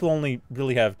 Most people only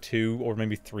really have 2 or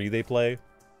maybe 3 they play.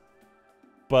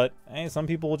 But hey, some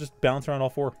people will just bounce around all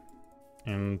 4.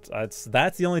 And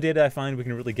that's the only data I find we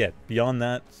can really get. Beyond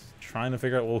that, trying to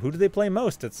figure out, well, who do they play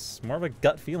most? It's more of a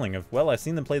gut feeling of, well, I've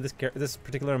seen them play this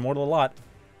particular Immortal a lot.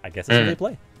 I guess that's who they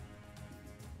play.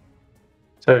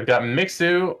 So we've got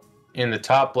Mixu in the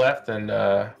top left and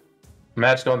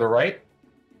Magicall on the right,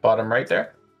 bottom right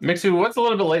there. Mixu, what's a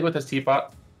little bit late with his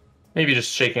teapot? Maybe just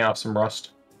shaking off some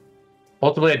rust.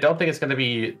 Ultimately, I don't think it's going to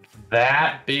be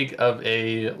that big of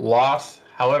a loss.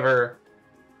 However,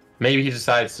 maybe he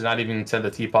decides to not even send the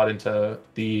teapot into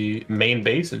the main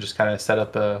base and just kind of set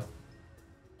up a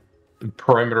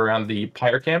perimeter around the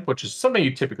Pyre camp, which is something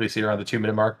you typically see around the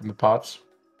 2-minute mark in the pots.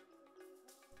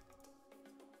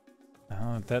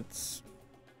 That's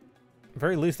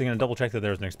very least they're going to double check that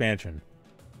there's an expansion.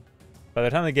 By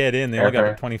the time they get in, they only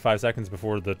got 25 seconds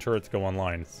before the turrets go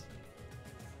online.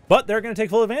 But they're going to take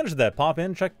full advantage of that. Pop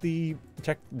in, check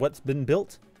what's been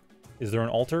built. Is there an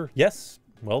altar? Yes.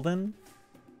 Well then,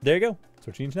 there you go. That's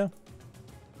what you need to know.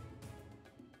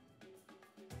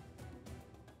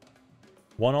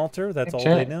 One altar, that's all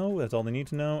they know. That's all they need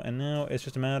to know. And now it's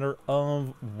just a matter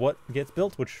of what gets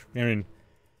built, which, I mean,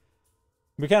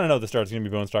 we kind of know the start's going to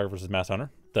be Bone Stalker versus Mass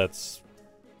Hunter. That's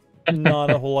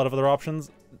not a whole lot of other options.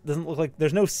 Doesn't look like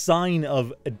there's no sign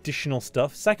of additional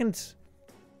stuff. Second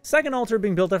altar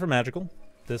being built after Magicall.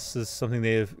 This is something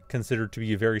they have considered to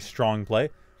be a very strong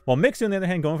play. While Mixu, on the other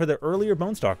hand, going for the earlier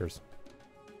Bone Stalkers.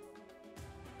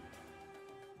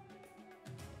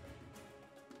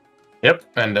 Yep,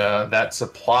 and that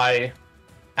supply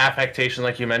affectation,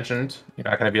 like you mentioned, you're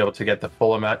not going to be able to get the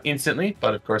full amount instantly,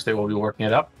 but of course they will be working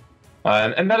it up.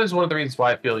 And that is one of the reasons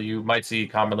why I feel you might see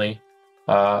commonly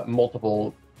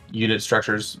multiple unit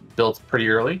structures built pretty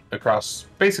early across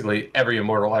basically every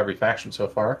Immortal, every faction so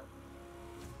far.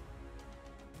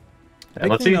 And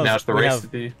let's see, now it's the race to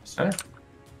the center.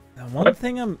 One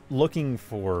thing I'm looking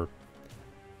for,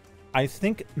 I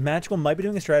think Magicall might be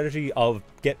doing a strategy of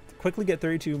quickly get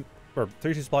 32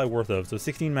 supply worth of, so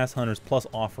 16 mass hunters plus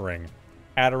offering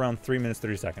at around 3 minutes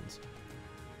 30 seconds.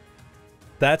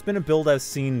 That's been a build I've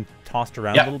seen tossed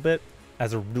around a little bit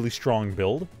as a really strong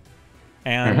build,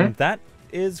 and that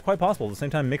is quite possible. At the same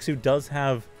time, Mixu does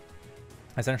have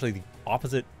essentially the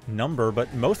opposite number,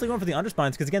 but mostly going for the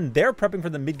Underspines, because again, they're prepping for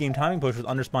the mid-game timing push with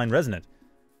Underspine Resonant.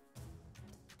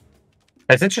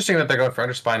 It's interesting that they're going for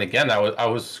Underspine again. I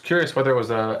was curious whether it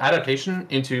was an adaptation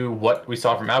into what we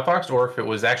saw from Outfoxed, or if it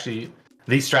was actually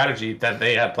the strategy that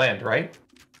they had planned, right?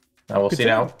 We'll see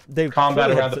now. They've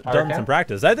combat around the Pyre done some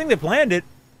practice. I think they planned it.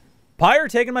 Pyre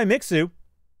taking my Mixu.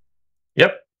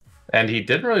 Yep. And he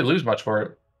didn't really lose much for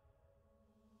it.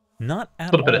 Not at all.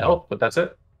 A little bit of health, but that's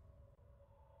it.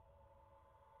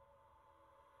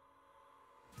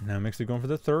 Now Mixu going for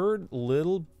the third.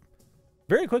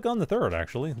 Very quick on the third,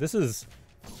 actually. This is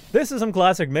some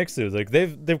classic Mixu. Like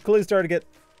they've clearly started to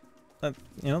get,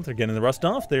 they're getting the rust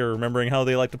off. They're remembering how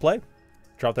they like to play.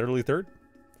 Drop that early third.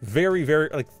 Very, very,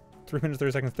 like 3 minutes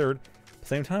 30 seconds third. At the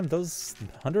same time, those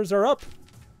hunters are up.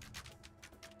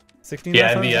 16.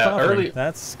 Yeah, and the early.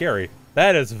 That's scary.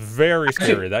 That is very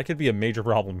scary. That could be a major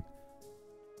problem.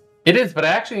 It is, but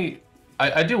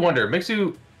I do wonder.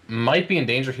 Mixu might be in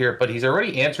danger here, but he's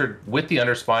already answered with the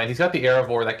Underspine. He's got the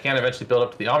Aerovore that can eventually build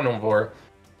up to the Omnivore.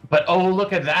 But oh,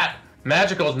 look at that.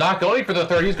 Magicall's not going for the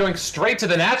third. He's going straight to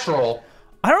the natural.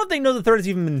 I don't think the third has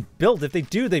even been built. If they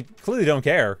do, they clearly don't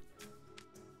care.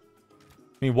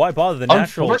 I mean, why bother the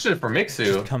natural? Unfortunate for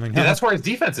Mixu. Coming that's where his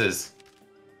defense is.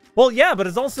 Well, yeah, but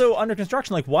it's also under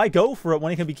construction. Like, why go for it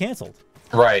when it can be canceled?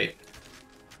 Right.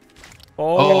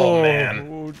 Oh,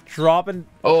 man. Dropping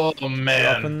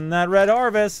that red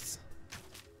harvest.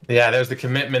 Yeah, there's the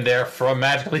commitment there from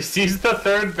Magicall. He sees the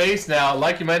third base now.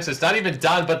 Like you mentioned, it's not even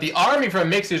done, but the army from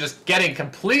Mixu just getting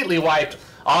completely wiped.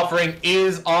 Offering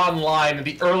is online.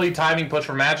 The early timing push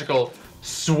for Magicall,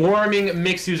 swarming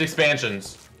Mixu's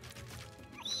expansions.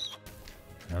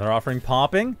 Another offering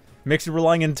popping. Mixu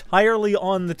relying entirely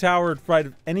on the tower to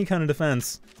provide any kind of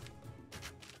defense.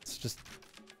 It's just,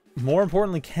 more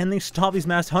importantly, can they stop these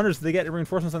masked hunters so they get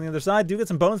reinforcements on the other side? Do get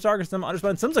some bonus targets, some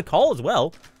Underspine, some's a call as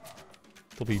well.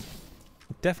 It'll be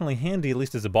definitely handy, at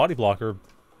least as a body blocker.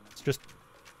 It's just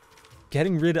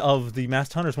getting rid of the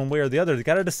masked hunters one way or the other. They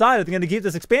gotta decide if they're gonna keep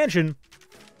this expansion.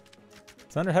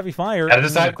 It's under heavy fire. Gotta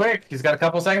decide quick. He's got a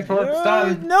couple seconds before it's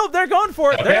done. No, they're going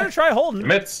for it. Okay. They're gonna try holding.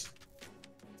 Commits.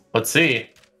 Let's see.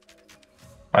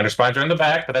 Underspines are in the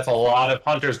back, but that's a lot of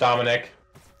hunters, Dominic.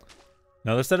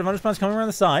 Another set of Underspines coming around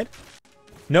the side.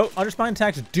 No, Underspine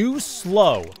attacks do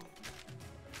slow.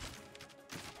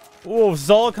 Oh,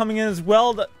 Zol coming in as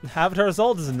well. The Avatar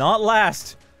Zol does not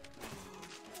last.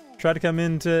 Try to come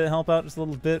in to help out just a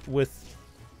little bit with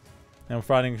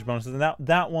fighting bonuses. And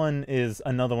that one is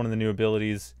another one of the new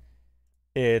abilities.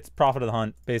 It's Prophet of the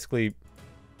Hunt. Basically,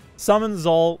 summon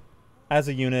Zol as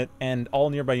a unit, and all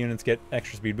nearby units get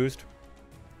extra speed boost.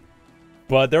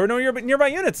 But there were no nearby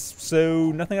units,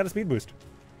 so nothing got a speed boost.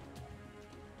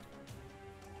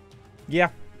 Yeah.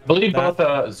 I believe both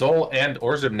Zol and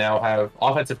Orzum now have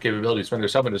offensive capabilities when they're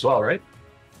summoned as well, right?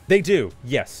 They do,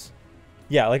 yes.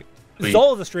 Yeah, like,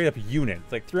 Zol is a straight-up unit.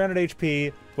 It's like 300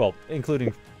 HP, well,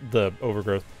 including the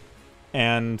overgrowth.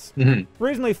 And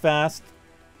reasonably fast.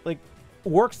 Like,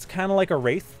 works kind of like a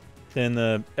Wraith in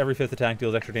the every 5th attack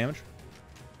deals extra damage.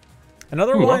 And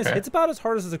otherwise, it's about as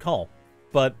hard as a call,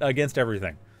 but against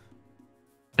everything.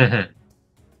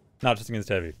 Not just against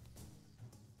heavy.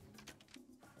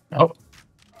 Oh.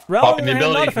 Relevant and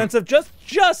not offensive,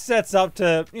 just sets up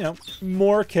to,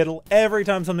 more Kittle every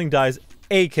time something dies.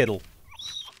 A Kittle.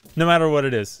 No matter what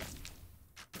it is.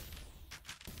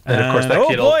 And of course that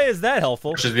Kittle, boy, is that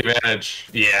helpful. Which is the advantage.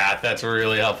 Yeah, that's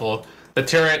really helpful. The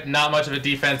turret, not much of a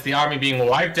defense. The army being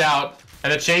wiped out.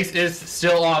 And the chase is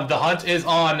still on. The hunt is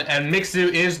on. And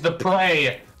Mixu is the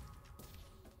prey.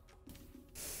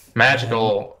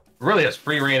 Magicall really has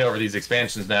free reign over these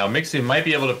expansions now. Mixu might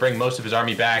be able to bring most of his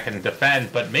army back and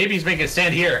defend, but maybe he's making a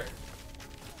stand here.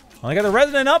 Well, they got the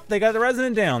Resonant up. They got the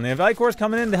Resonant down. They have Icors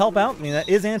coming in to help out. I mean, that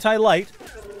is anti-light.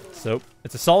 So,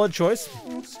 it's a solid choice.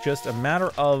 It's just a matter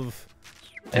of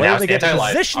whether they get the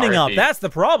positioning up. That's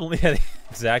the problem. Yeah,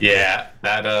 exactly. Yeah,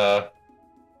 that,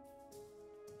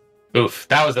 oof,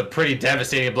 that was a pretty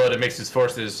devastating blow to Mixu's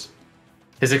forces.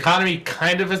 His economy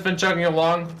kind of has been chugging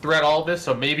along throughout all of this,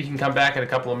 so maybe he can come back in a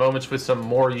couple of moments with some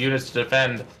more units to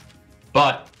defend.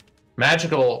 But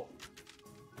Magicall,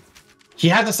 he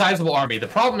has a sizable army. The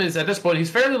problem is, at this point,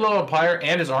 he's fairly low on Pyre,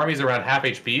 and his army's around half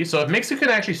HP. So if Mixu can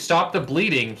actually stop the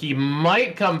bleeding, he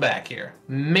might come back here.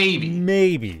 Maybe.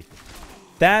 Maybe.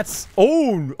 That's...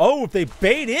 Oh, if they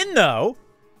bait in, though...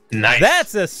 Nice.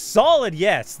 That's a solid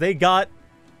yes. They've put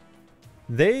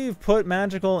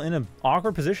Magicall in an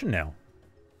awkward position now.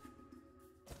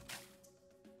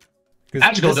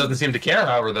 Magicall doesn't seem to care,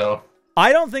 however, though.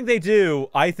 I don't think they do.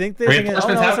 I think they're thinking, oh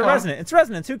no, it's a resonant. It's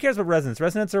resonance. Who cares about resonance?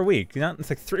 Resonants are weak. It's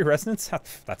like 3 resonants?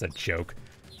 That's a joke.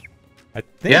 I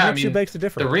think Mixu begs to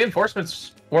differ. The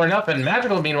reinforcements were enough, and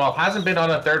Magicall, meanwhile, hasn't been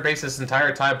on a third base this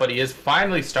entire time, but he has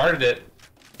finally started it,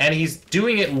 and he's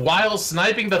doing it while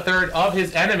sniping the third of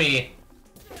his enemy.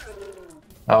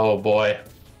 Oh, boy.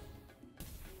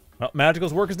 Well,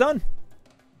 Magicall's work is done.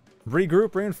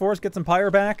 Regroup, reinforce, get some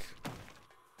Pyre back.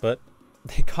 But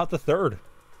they got the third.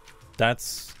 They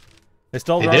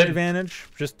still have the advantage.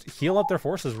 Just heal up their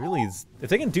forces, really.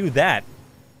 If they can do that,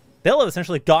 they'll have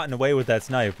essentially gotten away with that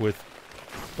snipe with,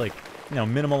 like,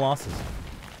 minimal losses.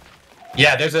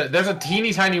 Yeah, there's a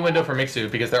teeny tiny window for Mixu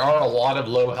because there are a lot of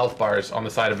low health bars on the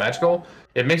side of Magicall.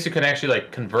 If Mixu can actually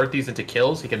like convert these into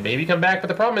kills, he can maybe come back. But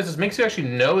the problem is Mixu actually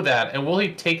know that, and will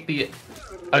he take the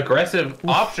aggressive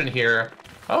option here?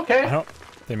 Okay,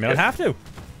 they might have to.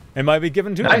 It might be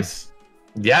given to him. Nice.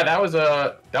 Yeah, that was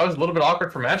a little bit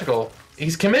awkward for Magicall.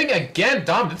 He's committing again,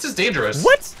 Dom. This is dangerous.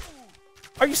 What?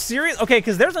 Are you serious? Okay,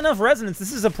 because there's enough resonance.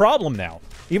 This is a problem now.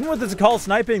 Even with the Call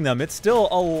sniping them, it's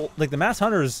still like the mass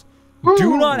hunters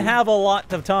do not have a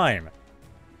lot of time.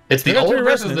 It's the old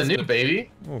versus the new, baby.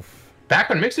 Oof. Back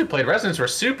when Mixu played, resonance were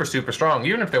super, super strong,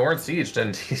 even if they weren't sieged,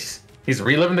 and he's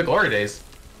reliving the glory days.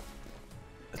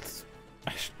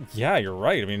 Yeah, you're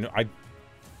right. I mean,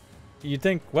 you'd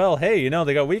think, well, hey,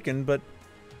 they got weakened, but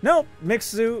no,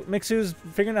 Mixu's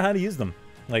figuring out how to use them.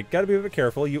 Like, gotta be a bit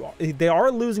careful. They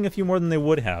are losing a few more than they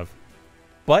would have,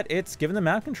 but it's giving them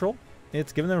map control.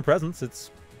 It's giving them a presence.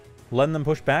 It's letting them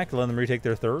push back, letting them retake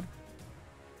their third.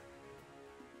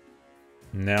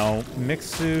 Now,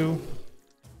 Mixu...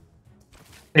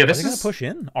 Yeah, are they going to push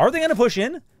in? Are they going to push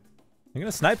in? They're going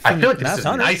to snipe some I feel like this is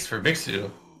hunters. nice for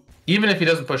Mixu. Even if he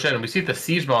doesn't push in, we see the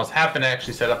siege models have been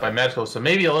actually set up by Magicall, so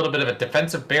maybe a little bit of a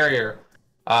defensive barrier.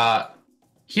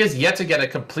 He has yet to get a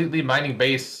completely mining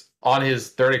base on his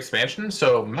third expansion,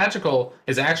 so Magicall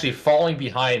is actually falling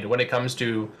behind when it comes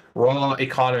to raw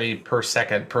economy per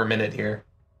second, per minute here.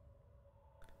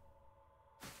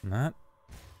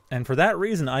 And for that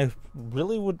reason, I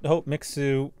really would hope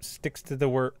Mixu sticks to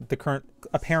the current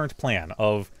apparent plan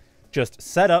of just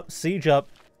set up, siege up,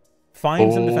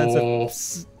 find some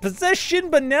defensive position,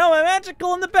 but now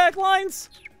Magicall in the back lines.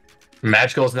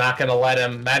 Magicall's not going to let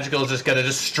him. Magicall's just going to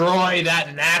destroy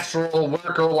that natural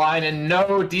worker line, and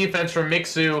no defense from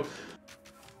Mixu.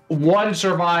 One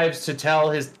survives to tell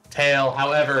his tale.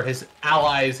 However, his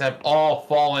allies have all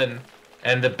fallen,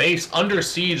 and the base under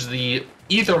siege, the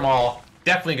Ether Maul,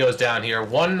 definitely goes down here.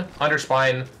 One Hunter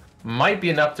Spine might be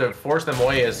enough to force them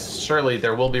away, as surely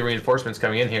there will be reinforcements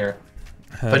coming in here.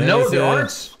 But no, there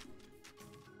aren't.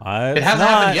 It hasn't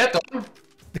happened yet, though.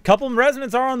 A couple of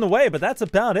resonants are on the way, but that's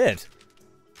about it.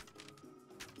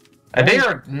 And they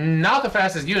are not the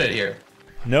fastest unit here.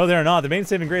 No, they're not. The main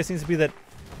saving grace seems to be that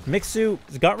Mixu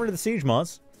got rid of the siege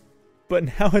mods, but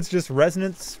now it's just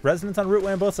resonance on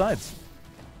rootway on both sides.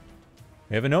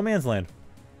 We have a no man's land.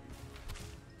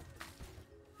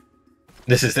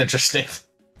 This is interesting.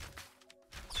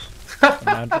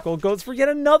 Magicall goes for yet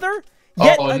another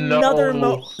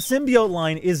symbiote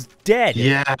line is dead.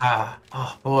 Yeah.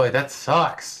 Oh boy, that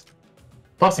sucks.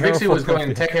 Plus, Mixu was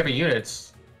going tech heavy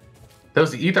units.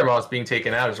 Those ether mods being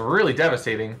taken out is really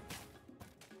devastating.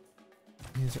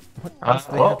 What else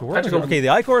do they have to work with? Okay, the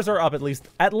Icors are up at least.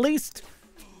 At least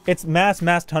it's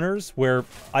masked hunters where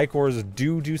Icors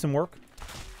do some work.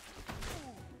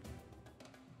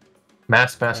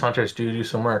 Masked hunters do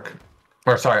some work.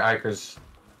 Or sorry, Icors.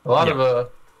 A lot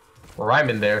of rhyme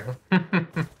in there.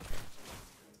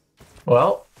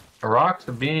 Well, rocks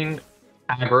are being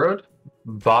aggroed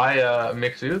by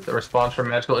Mixu. The response from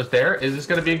Magicall is there. Is this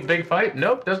going to be a big fight?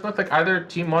 Nope, doesn't look like either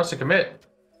team wants to commit.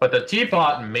 But the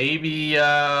teapot may be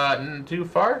too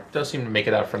far. Does seem to make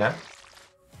it out for now.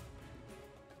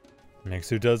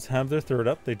 Mixu does have their third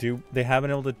up. They have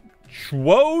been able to.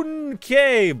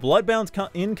 Okay, Bloodbound's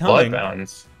incoming.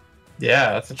 Bloodbounds.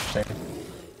 Yeah, that's interesting.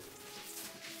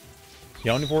 The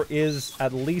Omnivore is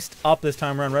at least up this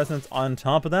time around. Resonance on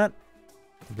top of that.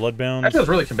 Bloodbound. That feels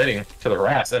really committing to the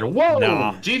Ras. And whoa!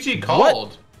 GG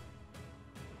called.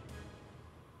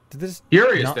 Did this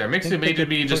Curious not there. think Mixu they could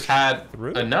maybe just push had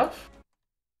through? enough.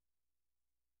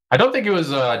 I don't think it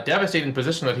was a devastating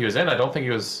position that he was in. I don't think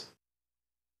he was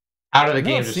out of the No,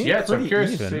 game it just seemed yet. So I'm pretty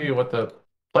curious to even. see what the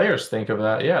players think of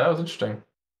that. Yeah, that was interesting.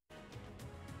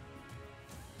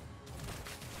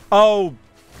 Oh,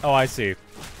 I see.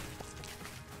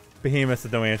 Behemoth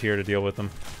had no anti-air to deal with them.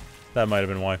 That might have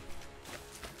been why.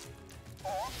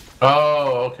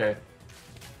 Oh, okay.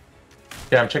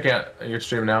 Yeah, I'm checking out your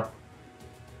stream now.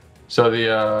 So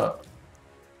the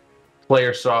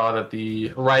player saw that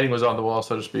the writing was on the wall,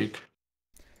 so to speak.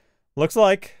 Looks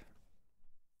like.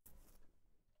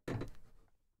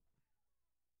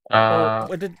 Uh,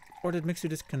 Or did Mixu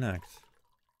disconnect?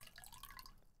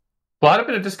 well, had a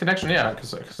bit of disconnection, yeah,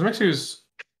 because Mixu's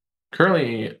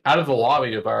currently out of the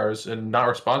lobby of ours and not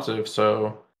responsive,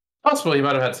 so possibly he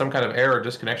might have had some kind of error,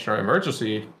 disconnection, or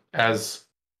emergency, as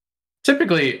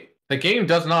typically the game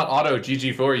does not auto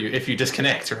GG for you if you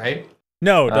disconnect, right?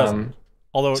 No, it doesn't.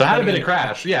 Although So it had then a bit of again,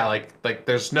 crash, yeah, like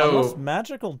there's unless no...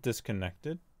 Magical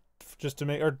disconnected, just to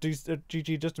make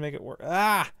GG just to make it work.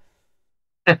 Ah,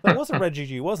 that was a red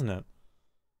GG, wasn't it?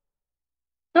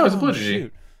 No, it's a Oh blue GG.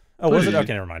 shoot. Oh, Blue was it? GG.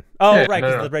 Okay, never mind. Oh, Yeah, right, no,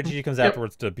 because no. the red GG comes Yep.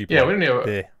 afterwards to people. Yeah, Like, we don't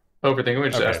need to overthink. We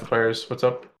just ask the players what's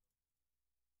up.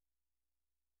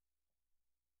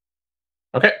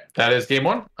 Okay, that is game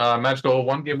one. Magical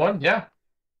won game one. Yeah.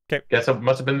 Okay. Guess it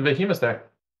must have been the Behemoth there.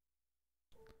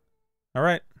 All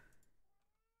right.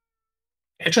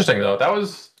 Interesting though. That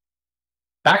was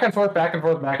back and forth, back and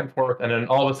forth, back and forth, and then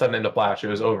all of a sudden in the flash, it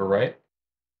was over, right?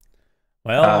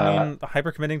 Well, I mean,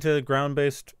 hyper committing to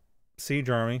ground-based siege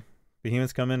army.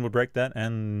 Behemoths come in, would break that,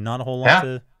 and not a whole lot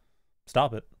to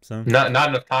stop it. So not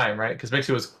enough time, right? Because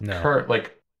Mixu was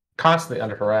constantly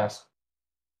under harass.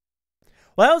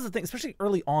 Well, that was the thing, especially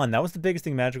early on. That was the biggest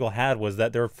thing Magical had, was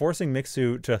that they were forcing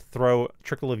Mixu to throw a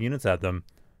trickle of units at them,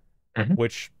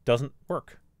 which doesn't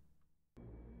work.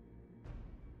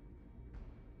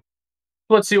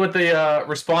 Let's see what the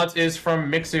response is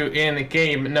from Mixu in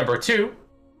game number 2.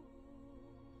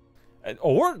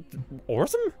 Or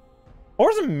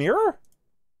some mirror?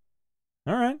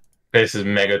 All right. This is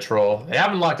mega troll. They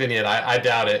haven't locked in yet. I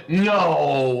doubt it.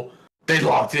 No, they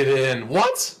locked it in.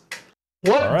 What?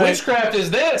 What witchcraft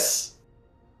is this?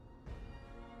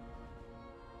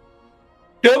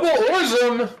 Double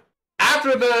Orzum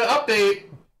after the update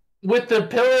with the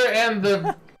pillar and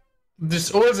the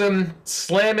this Orzum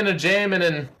slamming and jamming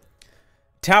and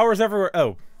towers everywhere.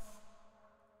 Oh,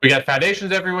 we got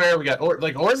foundations everywhere. We got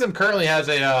Orzum currently has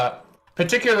a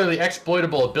particularly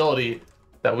exploitable ability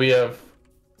that we have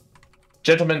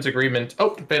gentleman's agreement.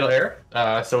 Oh, fatal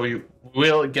error. So we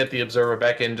will get the observer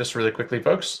back in just really quickly,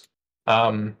 folks.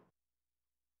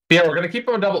 Yeah, we're gonna keep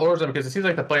him on double Orzum because it seems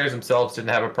like the players themselves didn't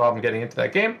have a problem getting into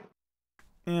that game.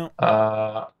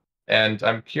 Yeah. And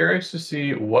I'm curious to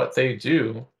see what they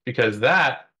do, because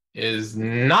that is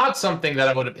not something that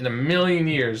I would have in a million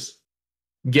years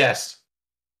guessed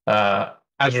as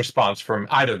a response from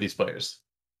either of these players.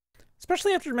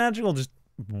 Especially after Magical just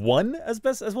won as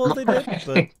well as they did.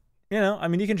 But you know, I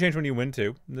mean, you can change when you win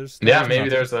too. Maybe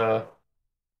there's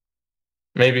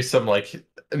maybe some like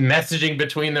messaging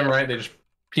between them, right? They just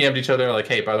PM'd each other like,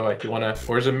 "Hey, by the way, you want a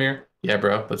Orzum mirror? Yeah,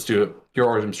 bro, let's do it. Your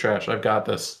Orzum's trash. I've got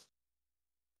this."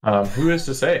 Who is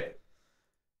to say?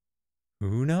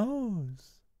 Who knows?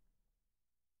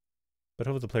 But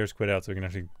hope the players quit out so we can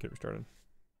actually get restarted.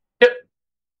 Yep.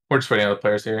 We're just waiting on the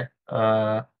players here.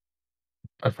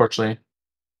 Unfortunately,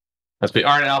 let's be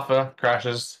Arn Alpha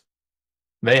crashes.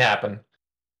 They happen.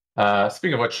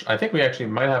 Speaking of which, I think we actually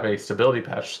might have a stability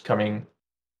patch coming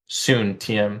soon,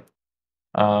 TM,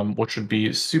 which would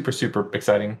be super, super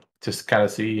exciting to kind of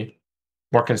see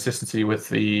more consistency with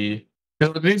the...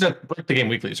 These are break the game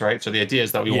weeklies, right? So the idea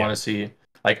is that we want to see,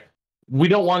 like, we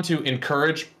don't want to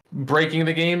encourage breaking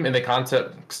the game in the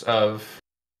context of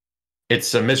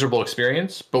it's a miserable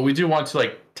experience, but we do want to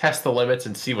like test the limits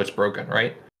and see what's broken,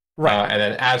 right? Right. And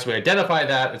then as we identify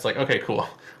that, it's like, okay, cool.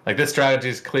 Like this strategy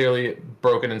is clearly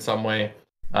broken in some way,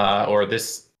 or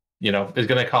this, is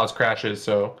going to cause crashes.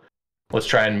 So let's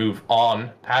try and move on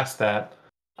past that.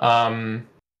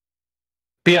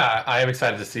 But yeah, I am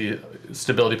excited to see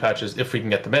stability patches if we can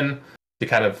get them in to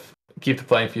kind of keep the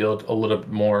playing field a little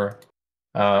bit more,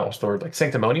 what's the word, like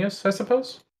sanctimonious, I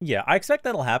suppose? Yeah, I expect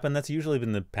that'll happen. That's usually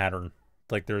been the pattern.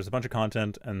 Like there's a bunch of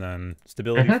content and then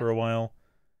stability for a while.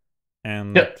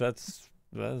 And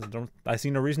I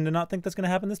see no reason to not think that's going to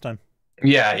happen this time.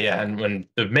 Yeah, and when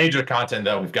the major content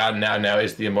that we've gotten now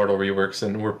is the Immortal reworks,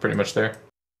 and we're pretty much there.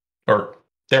 Or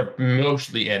they're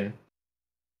mostly in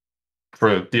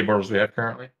for the Immortals we have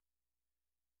currently.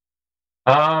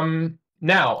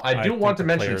 Now, I do think want to the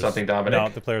mention players, something, Dominic. No,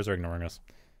 the players are ignoring us.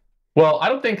 Well, I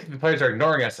don't think the players are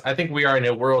ignoring us. I think we are in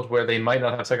a world where they might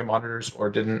not have second monitors or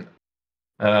didn't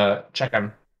check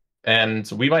them. And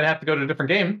we might have to go to a different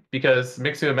game because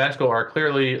Mixu and Magicall are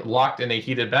clearly locked in a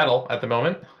heated battle at the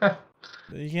moment.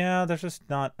 Yeah, there's just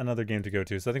not another game to go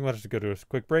to, so I think we'll have to go to a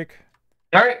quick break.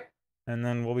 All right. And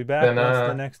then we'll be back once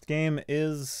the next game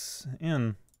is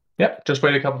in. Yep, just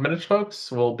wait a couple minutes,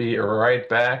 folks. We'll be right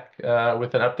back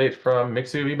with an update from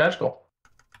Mixu v Magicall.